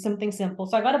because you something simple.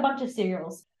 So I got a bunch of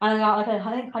cereals and I got like a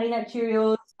honey nut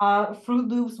Cheerios, Fruit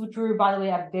Loops, which were by the way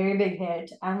a very big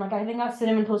hit, and like I think I got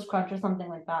Cinnamon Toast Crunch or something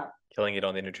like that. Killing it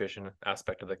on the nutrition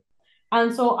aspect of the.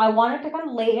 And so I wanted to kind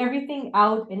of lay everything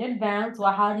out in advance. So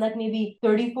I had like maybe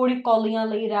 30, 40 kauliyan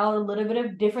laid out, a little bit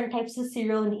of different types of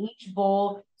cereal in each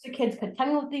bowl. So kids could tell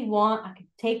me what they want. I could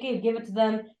take it, give it to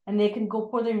them, and they can go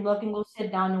pour their milk and go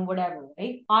sit down and whatever,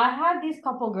 right? I had these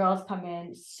couple girls come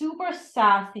in, super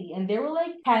sassy, and they were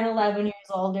like 10, 11 years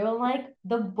old. They were like,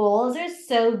 the bowls are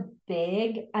so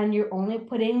big and you're only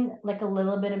putting like a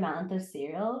little bit amount of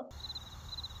cereal.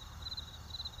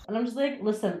 And I'm just like,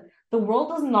 listen, the world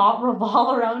does not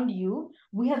revolve around you.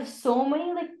 We have so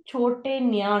many like chote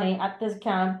nyane at this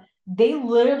camp. They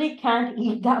literally can't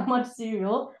eat that much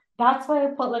cereal. That's why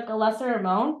I put like a lesser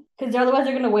amount because otherwise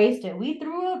they're gonna waste it. We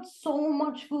threw out so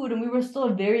much food and we were still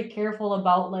very careful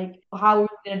about like how we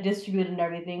were gonna distribute and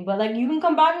everything. But like you can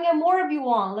come back and get more if you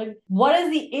want. Like, what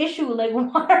is the issue? Like,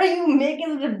 why are you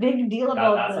making such a big deal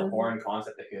about That's this? a foreign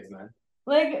concept to kids, man.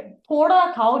 Like,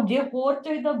 thoda khao, je ਹੋਰ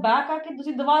ਚਾਹੀਦਾ back aake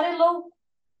ਤੁਸੀਂ ਦੁਬਾਰੇ ਲਓ.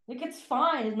 Like, it's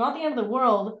fine. It's not the end of the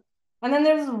world. And then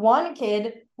there's one kid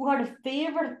who had a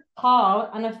favorite paw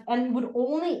and would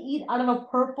only eat out of a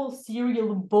purple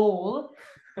cereal bowl.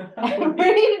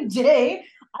 Every day,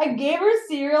 I gave her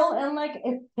cereal in like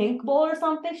a pink bowl or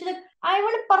something. She's like, I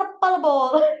want a purple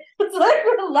bowl. It's like,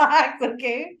 relax,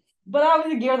 okay? But I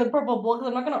obviously gave her the purple bowl because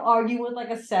I'm not gonna argue with like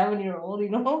a 7-year-old, you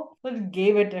know? Just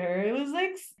gave it to her.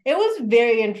 It was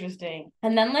very interesting.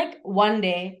 And then like one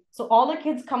day, so all the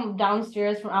kids come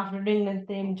downstairs from after doing the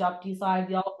thing, Japti side,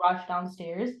 they all rush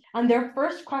downstairs. And their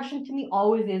first question to me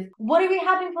always is, what are we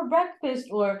having for breakfast?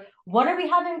 Or what are we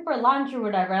having for lunch or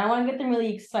whatever? And I want to get them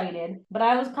really excited. But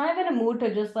I was kind of in a mood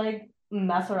to just like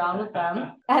mess around with them.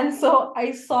 And so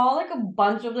I saw like a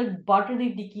bunch of like buttery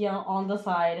tikkiya on the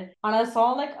side. And I saw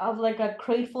like a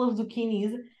crate full of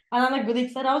zucchinis. And I'm like really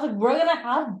excited. I was like, we're gonna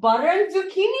have butter and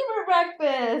zucchini for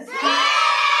breakfast.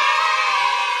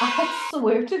 I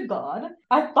swear to God,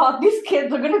 I thought these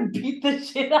kids were gonna beat the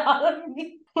shit out of me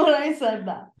when I said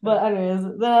that. But anyways,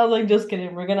 then I was like, just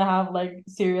kidding. We're gonna have like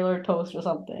cereal or toast or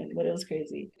something. But it was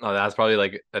crazy. Oh, that's probably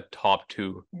like a top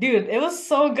 2. Dude, it was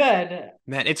so good.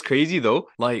 Man, it's crazy though.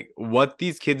 Like what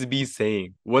these kids be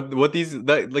saying. What these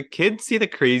the kids say the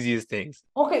craziest things.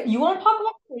 Okay, you want to talk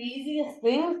about craziest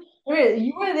things? Okay,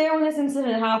 you were there when this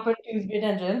incident happened. Please pay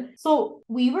attention. So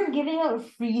we were giving out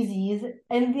freezies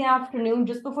in the afternoon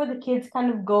just before the kids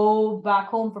kind of go back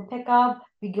home for pickup.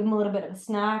 We give them a little bit of a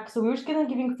snack. So we were just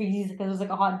giving freezies because it was like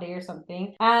a hot day or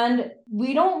something. And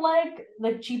we don't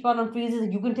like cheap out on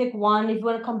freezies. You can take one if you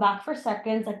want to come back for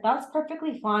seconds. Like that's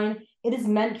perfectly fine. It is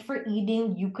meant for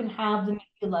eating. You can have them if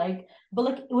you like, but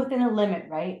like within a limit,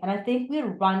 right? And I think we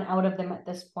had run out of them at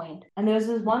this point. And there was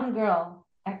this one girl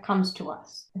that comes to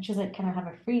us and she's like, can I have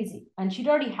a freezie? And she'd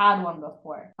already had one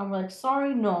before. And we're like,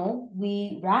 sorry, no,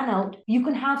 we ran out. You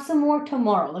can have some more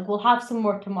tomorrow. Like, we'll have some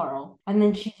more tomorrow. And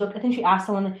then she looked, I think she asked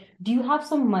someone, do you have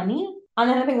some money? And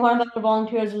then I think one of the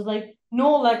volunteers was like, no,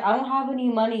 like, I don't have any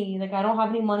money. Like, I don't have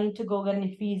any money to go get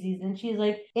any freezies. And she's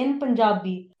like, in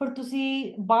Punjabi, पर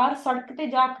तुसी बाहर सड़क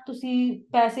ते जाके तुसी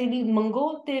पैसे दी मंगो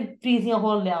ते freeziयां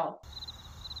होर ले आओ.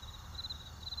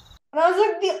 And I was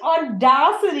like, the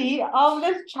audacity of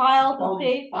this child to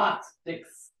say,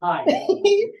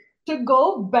 to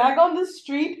go beg on the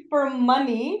street for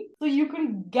money so you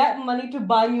can get money to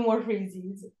buy me more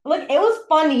freezies. Like it was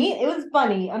funny. It was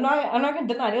funny. I'm not gonna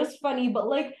deny it. It was funny, but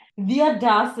like the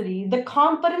audacity, the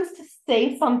confidence to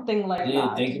say something like Dude,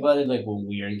 that. think about it. Like when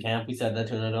we were in camp, we said that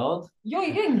to an adult. Yo,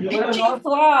 you're getting You would've bitchy not-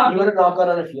 slap. You would have not gone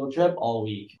on a field trip all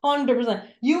week. 100%.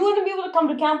 You wouldn't be able to come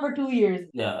to camp for 2 years.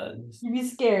 Yeah. You'd be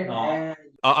scared. No.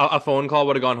 A phone call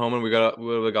would have gone home, and we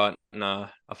would have gotten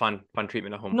a fun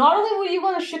treatment at home. Not only were you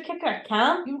gonna shit kicked at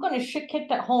camp, you were gonna shit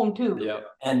kicked at home too. Yeah.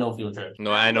 And no field trips.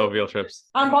 No, I know field trips.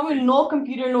 And probably no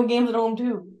computer, no games at home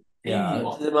too. Yeah. Easy.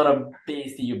 It's the amount of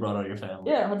base that you brought on your family.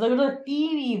 Yeah, it's like the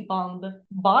TV ਬੰਦ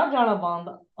ਬਾਹਰ ਜਾਣਾ ਬੰਦ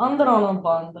ਅੰਦਰ ਆਉਣਾ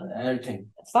ਬੰਦ Everything.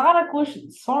 ਸਾਰਾ ਕੁਝ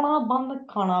ਸੋਣਾ ਬੰਦ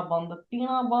ਖਾਣਾ ਬੰਦ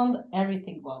ਪੀਣਾ ਬੰਦ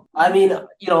everything ਬੰਦ. I mean,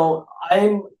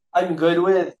 I'm good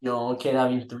with, a kid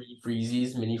having 3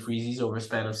 freezies, mini freezies over a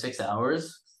span of 6 hours.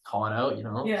 Call it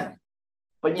out. Yeah.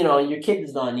 But your kid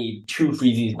does not need 2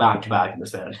 freezies back to back in the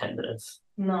span of 10 minutes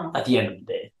No. at the end of the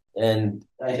day. And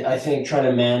I think trying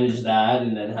to manage that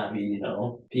and then having,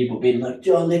 people being like,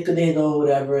 Joe, liquidate or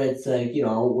whatever, it's like,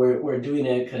 we're doing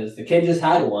it because the kid just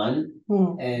had one.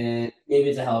 And maybe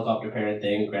it's a helicopter parent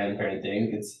thing, grandparent thing.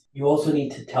 It's you also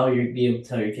need to be able to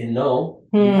tell your kid, no,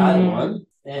 you had one.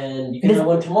 And you can have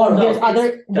one tomorrow. There's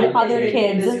other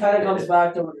kids. This kind of comes back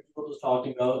to what people was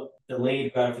talking about,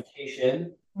 delayed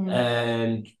gratification.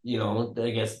 And I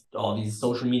guess all these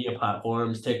social media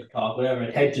platforms, TikTok, whatever,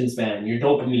 attention span, your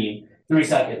dopamine, 3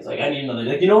 seconds. Like I need another.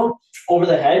 Like Over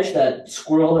the Hedge, that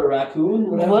squirrel or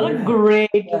raccoon, whatever. What a great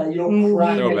movie.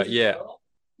 crack Throwback, it, yeah.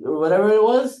 or whatever it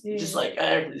was. Yeah. Just like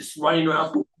just running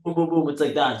around, boom, boom, boom, boom. It's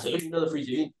like that. So here's another free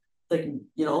season. Like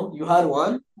you had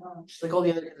one, just like all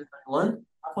the other kids had one.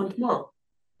 Have one tomorrow.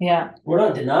 Yeah. We're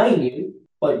not denying you,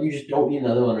 but you just don't need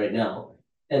another one right now.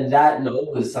 And that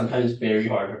no is sometimes very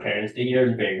hard for parents to hear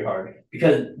and very hard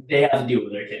because they have to deal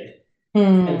with their kid.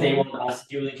 And they want us to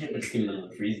deal with the kid, but just give them a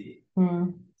freezy.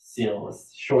 It's,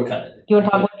 it's a shortcut. Do you want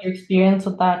to talk about your experience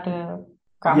with that?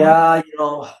 Grandma?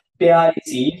 Yeah,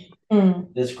 BIC,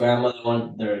 this grandmother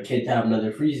wanted their kid to have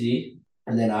another freezy.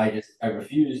 And then I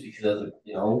refused because I was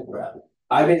like,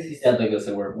 I basically said, like,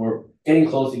 listen, we're getting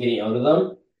close to getting out of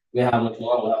them. We have one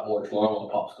tomorrow, we'll have more tomorrow, when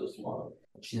Pops goes tomorrow.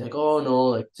 She's like, oh no,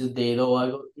 like just day though. I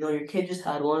go, your kid just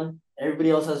had one.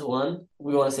 Everybody else has one.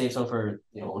 We want to save some for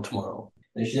tomorrow.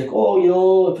 And she's like,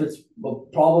 oh, if it's a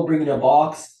problem bringing a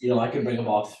box, I can bring a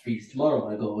box of freeze tomorrow.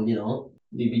 I go,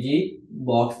 BPG,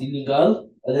 box the nigal.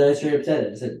 And then I straight up said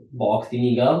it. I said, box the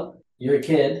nigal. Your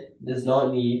kid does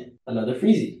not need another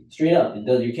freezy. Straight up,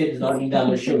 your kid does not need that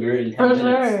much sugar in 10 For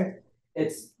minutes. sure.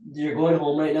 You're going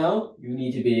home right now. You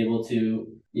need to be able to,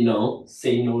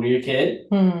 say no to your kid.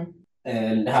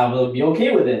 And have them be okay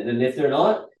with it. And if they're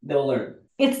not, they'll learn.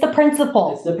 It's the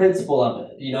principle. It's the principle of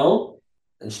it,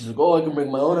 And she's like, oh, I can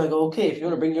bring my own. I go, okay, if you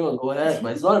want to bring your own, go ahead.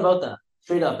 But it's not about that.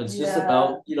 Straight up. It's just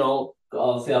about,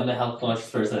 obviously I'm the health conscious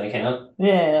person I can.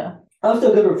 Yeah. I'm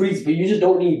still good for freezes, but you just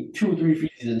don't need 2 or 3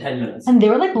 freezes in 10 minutes. And they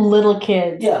were like little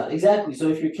kids. Yeah, exactly. So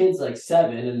if your kid's like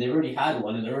 7 and they've already had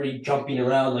one and they're already jumping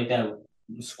around like that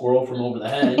squirrel from over the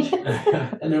hedge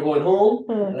and they're going home,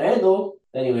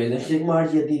 anyway, then she's like,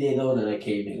 Margie, and then I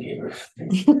caved and gave her.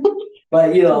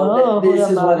 But this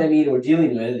is what I mean. We're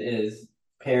dealing with is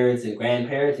parents and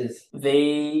grandparents. Is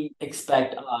they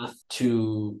expect us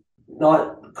to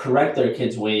not correct their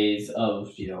kids' ways of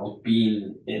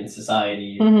being in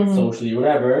society, socially,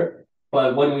 whatever.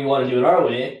 But when we want to do it our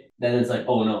way, then it's like,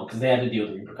 oh no, because they have to deal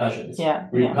with the repercussions. Yeah.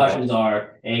 Repercussions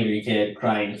are angry kid,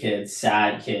 crying kid,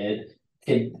 sad kid,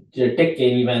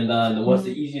 even. And what's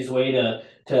the easiest way to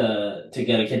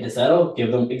get a kid to settle?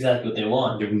 Give them exactly what they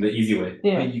want. Give them the easy way.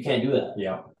 Yeah. But you can't do that.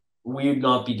 Yeah. We would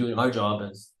not be doing our job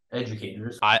as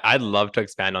educators. I'd love to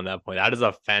expand on that point. That is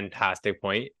a fantastic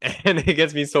point, and it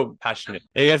gets me so passionate.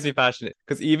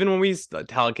 Because even when we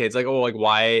tell kids like, oh, like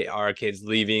why are kids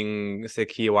leaving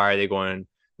Sikhi? Why are they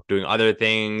doing other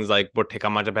things like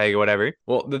or whatever?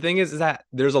 Well, the thing is that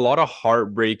there's a lot of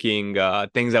heartbreaking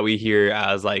things that we hear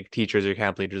as like teachers or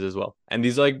camp leaders as well, and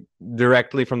these are like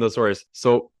directly from the source.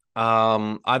 So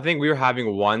I think we were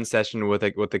having one session with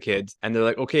the kids, and they're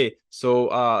like, okay,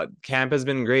 so camp has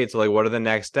been great, so like what are the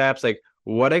next steps? Like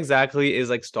what exactly is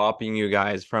like stopping you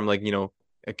guys from like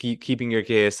keeping your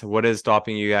case? What is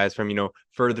stopping you guys from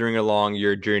furthering along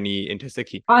your journey into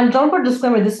Sikhi. And don't put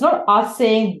disclaimer, this is not us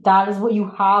saying that is what you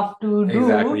have to do.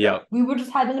 Exactly, yeah. We were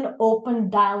just having an open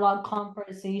dialogue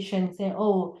conversation saying,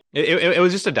 oh, It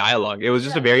was just a dialogue. It was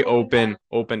just a very Yeah.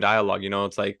 open dialogue. You know,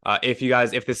 it's like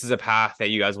if this is a path that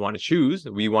you guys want to choose,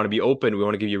 we want to be open. We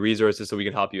want to give you resources so we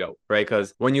can help you out, right?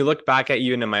 Because when you look back at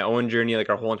even in my own journey, like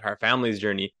our whole entire family's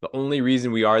journey, the only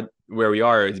reason we are where we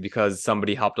are is because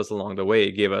somebody helped us along the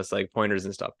way, gave us like pointers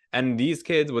and stuff. And these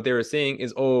kids, what they were saying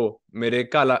is, oh, mere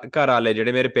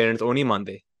mere parents only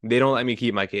mande. They don't let me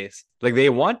keep my case. Like they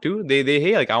want to, they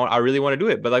hey, like I really want to do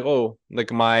it, but like, oh,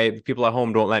 like my people at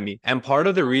home don't let me. And part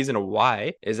of the reason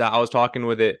why is that I was talking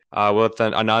with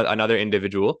another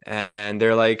individual, and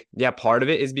they're like, yeah, part of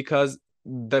it is because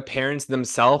the parents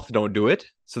themselves don't do it,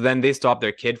 so then they stop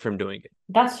their kid from doing it.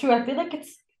 that's true. I feel like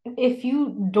it's, if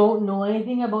you don't know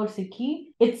anything about Sikhi,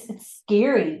 it's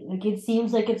scary. Like it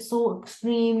seems like it's so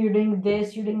extreme. You're doing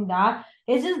this, you're doing that.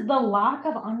 It's just the lack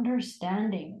of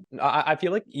understanding. I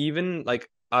feel like even like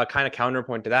a kind of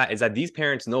counterpoint to that is that these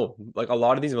parents know, like a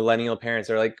lot of these millennial parents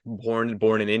are like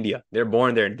born in India. They're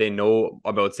born there. They know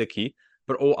about Sikhi.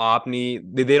 But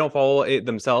they don't follow it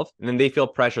themselves, and then they feel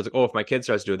pressure. It's like, oh, if my kid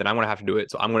starts to do it, then I'm gonna have to do it.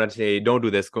 So I'm gonna say, don't do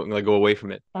this. Go away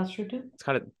from it. That's true too. It's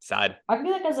kind of sad. I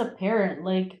feel like as a parent,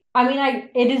 like, I mean,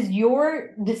 it is your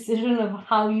decision of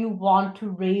how you want to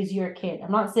raise your kid.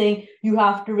 I'm not saying you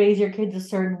have to raise your kids a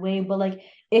certain way, but like,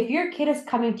 if your kid is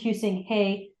coming to you saying,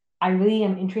 hey, I really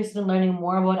am interested in learning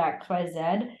more about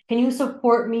XYZ. Can you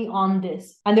support me on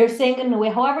this? And they're saying it in a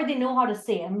way, however they know how to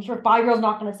say it. I'm sure 5-year-old's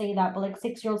not going to say that, but like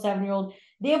 6-year-old, 7-year-old,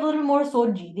 they have a little more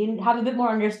soji. They have a bit more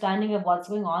understanding of what's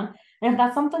going on. And if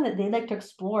that's something that they like to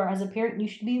explore as a parent, you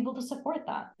should be able to support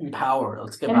that. Empower.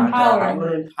 Let's get Empower. back to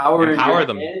that. Empower Empower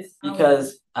them. kids,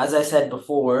 because as I said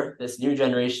before, this new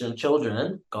generation of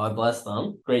children, God bless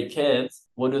them, great kids,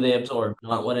 what do they absorb?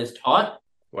 Not what is taught.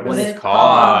 What What is is it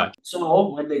called?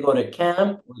 So when they go to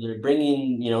camp, or they're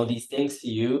bringing, these things to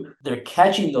you, they're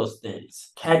catching those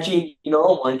things. Catching,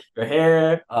 want to keep your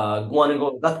hair, want to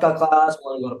go to Gatka class,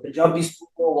 want to go to Punjabi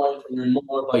school, want to learn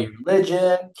more about your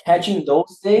religion. Catching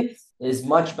those things is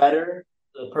much better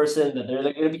for the person that they're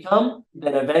going to become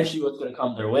than eventually what's going to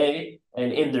come their way.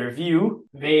 And in their view,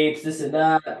 vapes, this and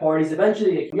that, parties,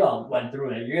 eventually, we all went through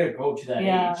it. You're going to grow to that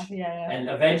age. Yeah. And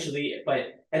eventually,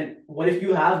 and what if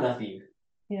you have nothing?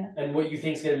 Yeah. And what you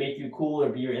think is going to make you cool or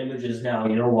be your images now,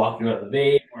 walking around the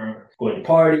vape or going to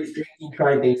parties, drinking,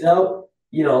 trying things out,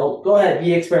 go ahead,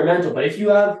 be experimental. But if you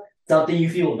have something you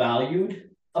feel valued,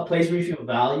 a place where you feel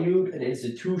valued, an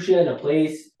institution, a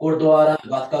place, Gurdwara,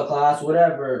 Gatka class,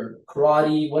 whatever,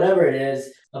 karate, whatever it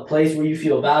is, a place where you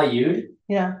feel valued,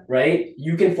 Yeah. right?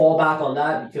 You can fall back on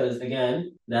that because,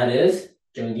 again, that is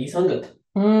Jangi Sangat,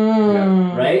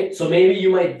 right? So maybe you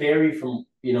might vary from,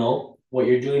 what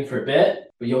you're doing for a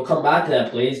bit, but you'll come back to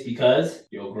that place because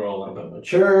you'll grow a little bit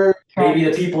mature. Maybe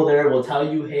the people there will tell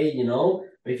you, hey,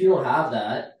 but if you don't have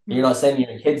that, you're not sending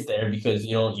your kids there because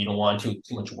you don't want too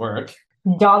much work.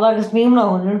 Jala just mean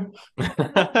no.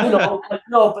 No,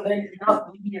 but then you're not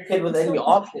leaving your kid with any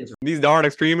options. These darn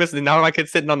extremists, and now my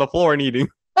kid's sitting on the floor and eating.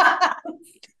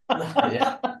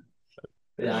 Yeah,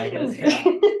 I guess.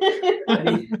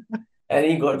 Yeah.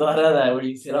 Any Gurdwara that where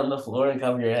you sit on the floor and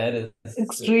cover your head is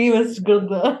Extremist good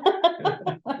though.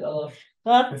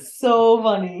 That's so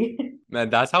funny. Man,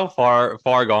 that's how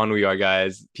far gone we are,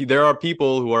 guys. There are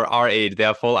people who are our age. They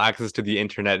have full access to the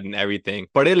internet and everything.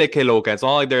 Padhe likhe log hain. It's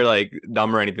not like they're like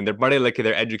dumb or anything. They're padhe likhe,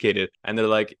 they're educated. And they're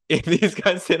like, if these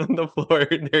guys sit on the floor,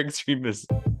 they're extremists.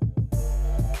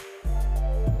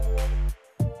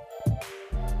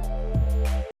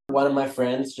 One of my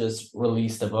friends just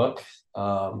released a book,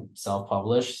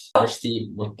 self-published.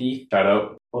 Arshdeep Mukti. Shout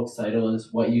out. Book's title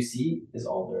is What You See Is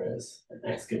All There Is, an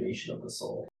excavation of the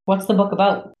soul. What's the book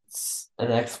about? It's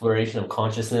an exploration of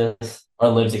consciousness, our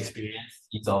lived experience.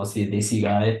 He's obviously a Desi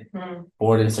guy,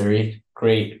 born in Surrey,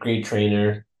 great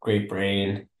trainer, great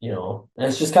brain, And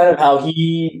it's just kind of how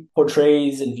he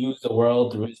portrays and views the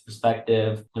world through his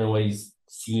perspective, what he's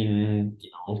seen,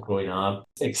 growing up,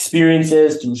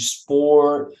 experiences through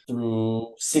sport,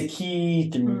 through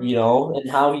Sikhi, through, and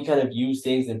how he kind of views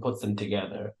things and puts them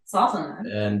together. It's awesome, man.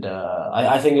 And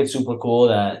I think it's super cool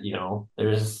that,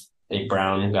 there's a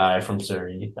brown guy from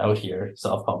Surrey out here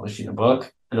self-publishing a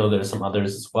book. I know there's some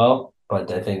others as well, but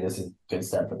I think this is a good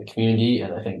step for the community,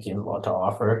 and I think he has a lot to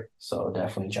offer. So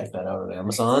definitely check that out on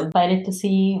Amazon. Excited to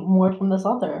see more from this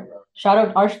author. Shout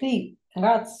out Arshdeep.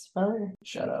 Congrats, brother.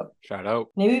 Shut up. Shout out.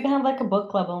 Maybe we can have like a book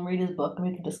club and read his book and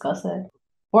we can discuss it.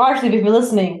 Or Arshdeep, if you're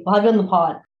listening, we'll have you on the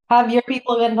pod. Have your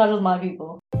people get in touch with my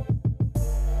people.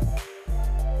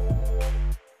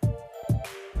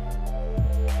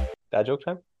 Dad joke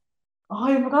time? Oh,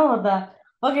 I forgot about that.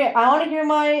 Okay, I want to hear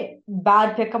my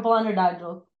bad pickup line or dad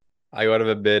joke. I got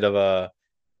a bit of a,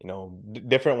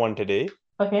 different one today.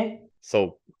 Okay.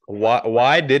 So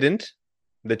why didn't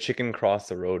the chicken cross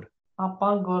the road?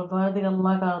 ਆਪਾਂ ਗੁਰਦੁਆਰੇ ਦੀ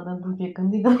ਗੱਲਾਂ ਕਰਦੇ ਤੂੰ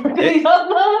chicken ਦੀ ਗੱਲ ਕਰੀ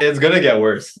ਜਾਂਦਾ. It's gonna get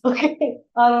worse. Okay,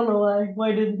 I don't know why. Why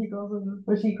didn't he cross the road?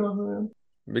 Or she cross the road?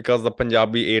 Because the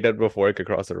Punjabi ate it before it could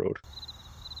cross the road.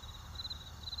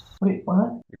 Wait, what?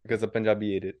 Because the Punjabi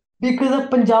ate it. Because a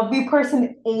Punjabi person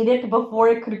ate it before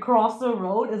it could cross the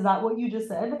road? Is that what you just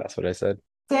said? That's what I said.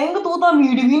 Saying ਤੂੰ ਤਾਂ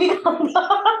meat ਵੀ ਨਹੀਂ ਖਾਂਦਾ.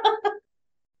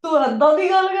 ਤੂੰ ਏਦਾਂ ਦੀ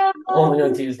ਗੱਲ ਕਰਦਾ. Only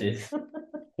on Tuesdays.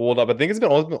 Hold up, I think it's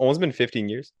been almost been 15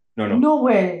 years. No. No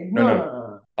way. No.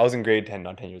 I was in grade 10,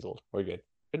 not 10 years old. We're good.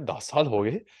 10 ਸਾਲ ਹੋ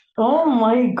ਗਏ. Oh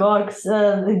my god.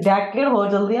 Decade ਹੋ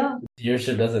ਚੱਲਿਆ.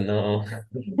 Viewership doesn't know.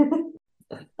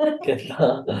 ਕਿੱਦਾਂ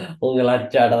ਉਂਗਲਾਂ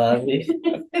ਚੜਦਾ ਸੀ.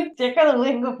 Chicken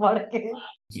wing ਫੜ ਕੇ.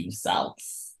 You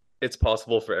Souths. It's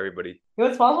possible for everybody.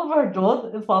 It's possible for Joel.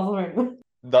 It's possible for you.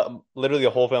 Literally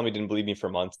the whole family didn't believe me for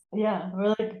months. Yeah,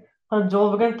 we're like,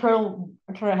 Joel, we're gonna turn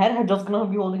her head. Her Joel's gonna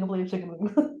be holding a plate of chicken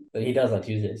wings. But he does on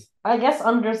Tuesdays. I guess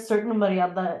under certain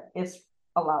maryada, it's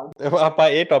allowed. ਆਪਾਂ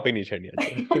ਇਹ topic ਨਹੀਂ ਛੱਡਣੀ ਅੱਜ.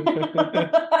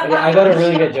 Okay, I got a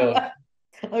really good joke.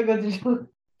 I got the joke.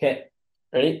 Okay,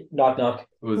 ready? Knock knock.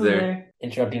 Who's there?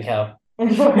 Interrupting cow.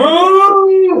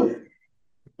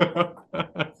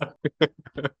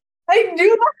 I knew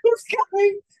that was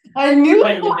coming. I knew Wait,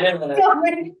 that you did, was man.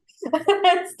 coming.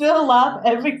 I still laugh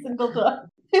every single time.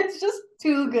 It's just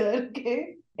too good, okay?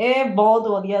 Eh, बहुत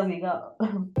बढ़िया सीगा.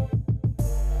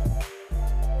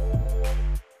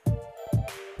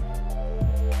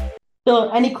 So,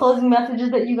 any closing messages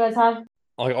that you guys have?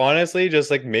 Like honestly, just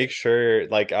like make sure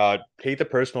take the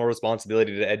personal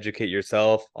responsibility to educate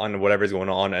yourself on whatever's going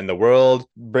on in the world.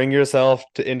 Bring yourself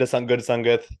into some good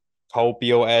sangat. Khao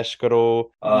piyo aish karo.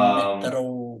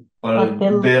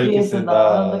 दिल किसे दा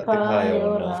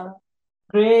दिखायो ना.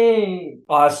 Great.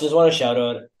 I just want to shout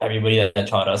out everybody that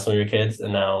taught us when we were kids,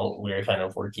 and now we're kind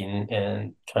of working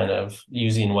and kind of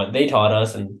using what they taught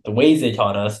us and the ways they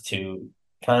taught us to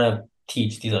kind of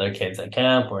teach these other kids at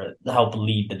camp or help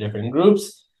lead the different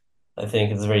groups. I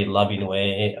think it's a very loving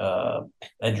way,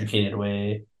 educated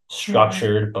way,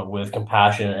 structured, but with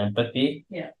compassion and empathy.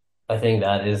 Yeah. I think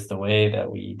that is the way that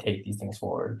we take these things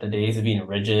forward. The days of being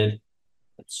rigid,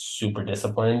 super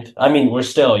disciplined. I mean, we're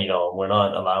still, we're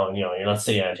not allowing, you're not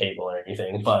sitting at a table or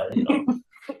anything, but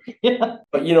Yeah.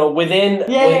 but within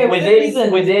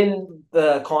within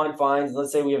the confines,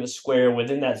 let's say we have a square.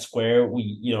 Within that square,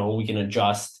 we can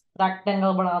adjust.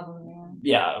 Rectangle बना दूंगी.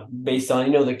 Yeah, based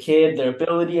on the kid, their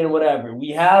ability, and whatever. We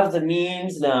have the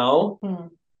means now,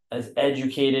 as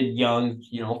educated, young,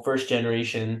 first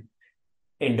generation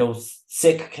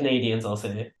Indo-Sikh Canadians, I'll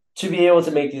say, to be able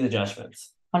to make these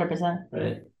adjustments. 100%.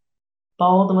 Right.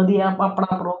 ਬਹੁਤ ਵਧੀਆ ਆਪਣਾ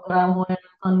program ਹੋਇਆ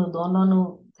ਤੁਹਾਨੂੰ ਦੋਨਾਂ ਨੂੰ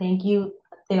thank you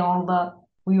ਤੇ ਆਉਣ ਦਾ.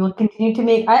 We will continue to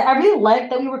make. I really like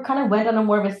that we kind of went on a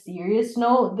more of a serious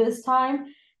note this time,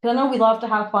 because I know we love to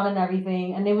have fun and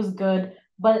everything, and it was good.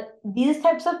 But these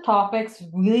types of topics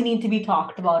really need to be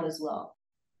talked about as well.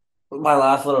 My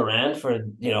last little rant for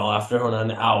after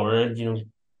an hour,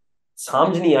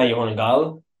 samjh nahi aayi hon gal.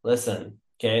 Listen,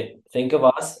 okay, think of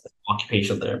us as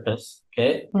occupational therapists.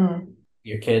 Okay.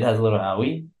 Your kid has a little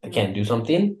owie, they can't do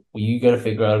something. Well, you got to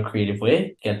figure out a creative way,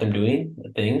 get them doing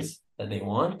the things that they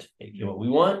want, they do what we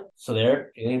want, so they're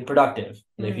feeling productive.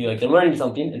 And they feel like they're learning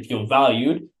something and feel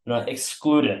valued, not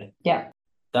excluded. Yeah.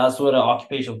 That's what an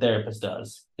occupational therapist does.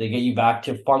 They get you back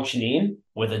to functioning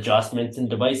with adjustments and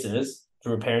devices to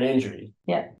repair an injury.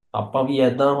 Yeah. ਆਪਾਂ ਵੀ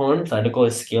ਏਦਾਂ ਹੁਣ ਸਾਡੇ ਕੋਲ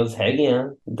skills ਹੈਗੀਆਂ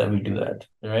that we do that.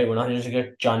 Right? We're not just gonna get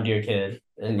John Deere kid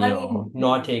and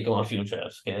not take them on field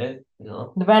trips, okay?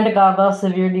 Depend on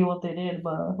severely what they did,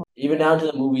 but even down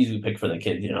to the movies we pick for the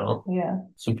kids, yeah.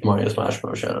 Super Mario Smash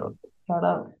Bros. Shout out. Shout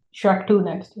out. Shrek 2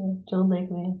 next year. ਚਲੋ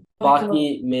ਦੇਖਦੇ ਹਾਂ. ਬਾਕੀ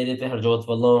ਮੇਰੇ ਤੇ ਹਰਜੋਤ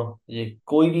ਵੱਲੋਂ ਜੇ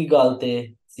ਕੋਈ ਵੀ ਗੱਲ ਤੇ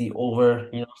ਸੀ ਓਵਰ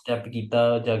ਸਟੈਪ ਕੀਤਾ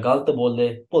ਜਾਂ ਗਲਤ ਬੋਲੇ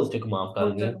ਭੁੱਲ ਚੁੱਕ ਮਾਫ ਕਰ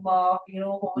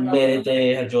ਦਿਓ ਮੇਰੇ ਤੇ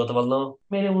ਹਰਜੋਤ ਵੱਲੋਂ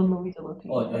ਮੇਰੇ ਵੱਲੋਂ ਵੀ ਚਲੋ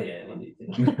ਠੀਕ Oh, ਹੈ.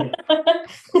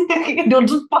 Don't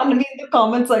just pun me in the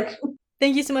comment section.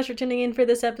 Thank you so much for tuning in for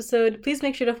this episode. Please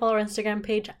make sure to follow our Instagram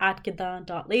page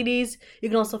 @kidan.ladies. You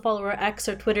can also follow our X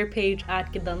or Twitter page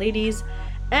 @kidanladies.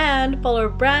 And follow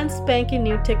our brand spanking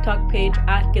new TikTok page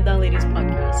 @kidanladies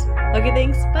podcast. Okay,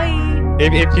 thanks. Bye.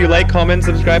 If you like, comment,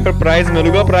 subscribe for prize,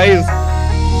 miluga prize.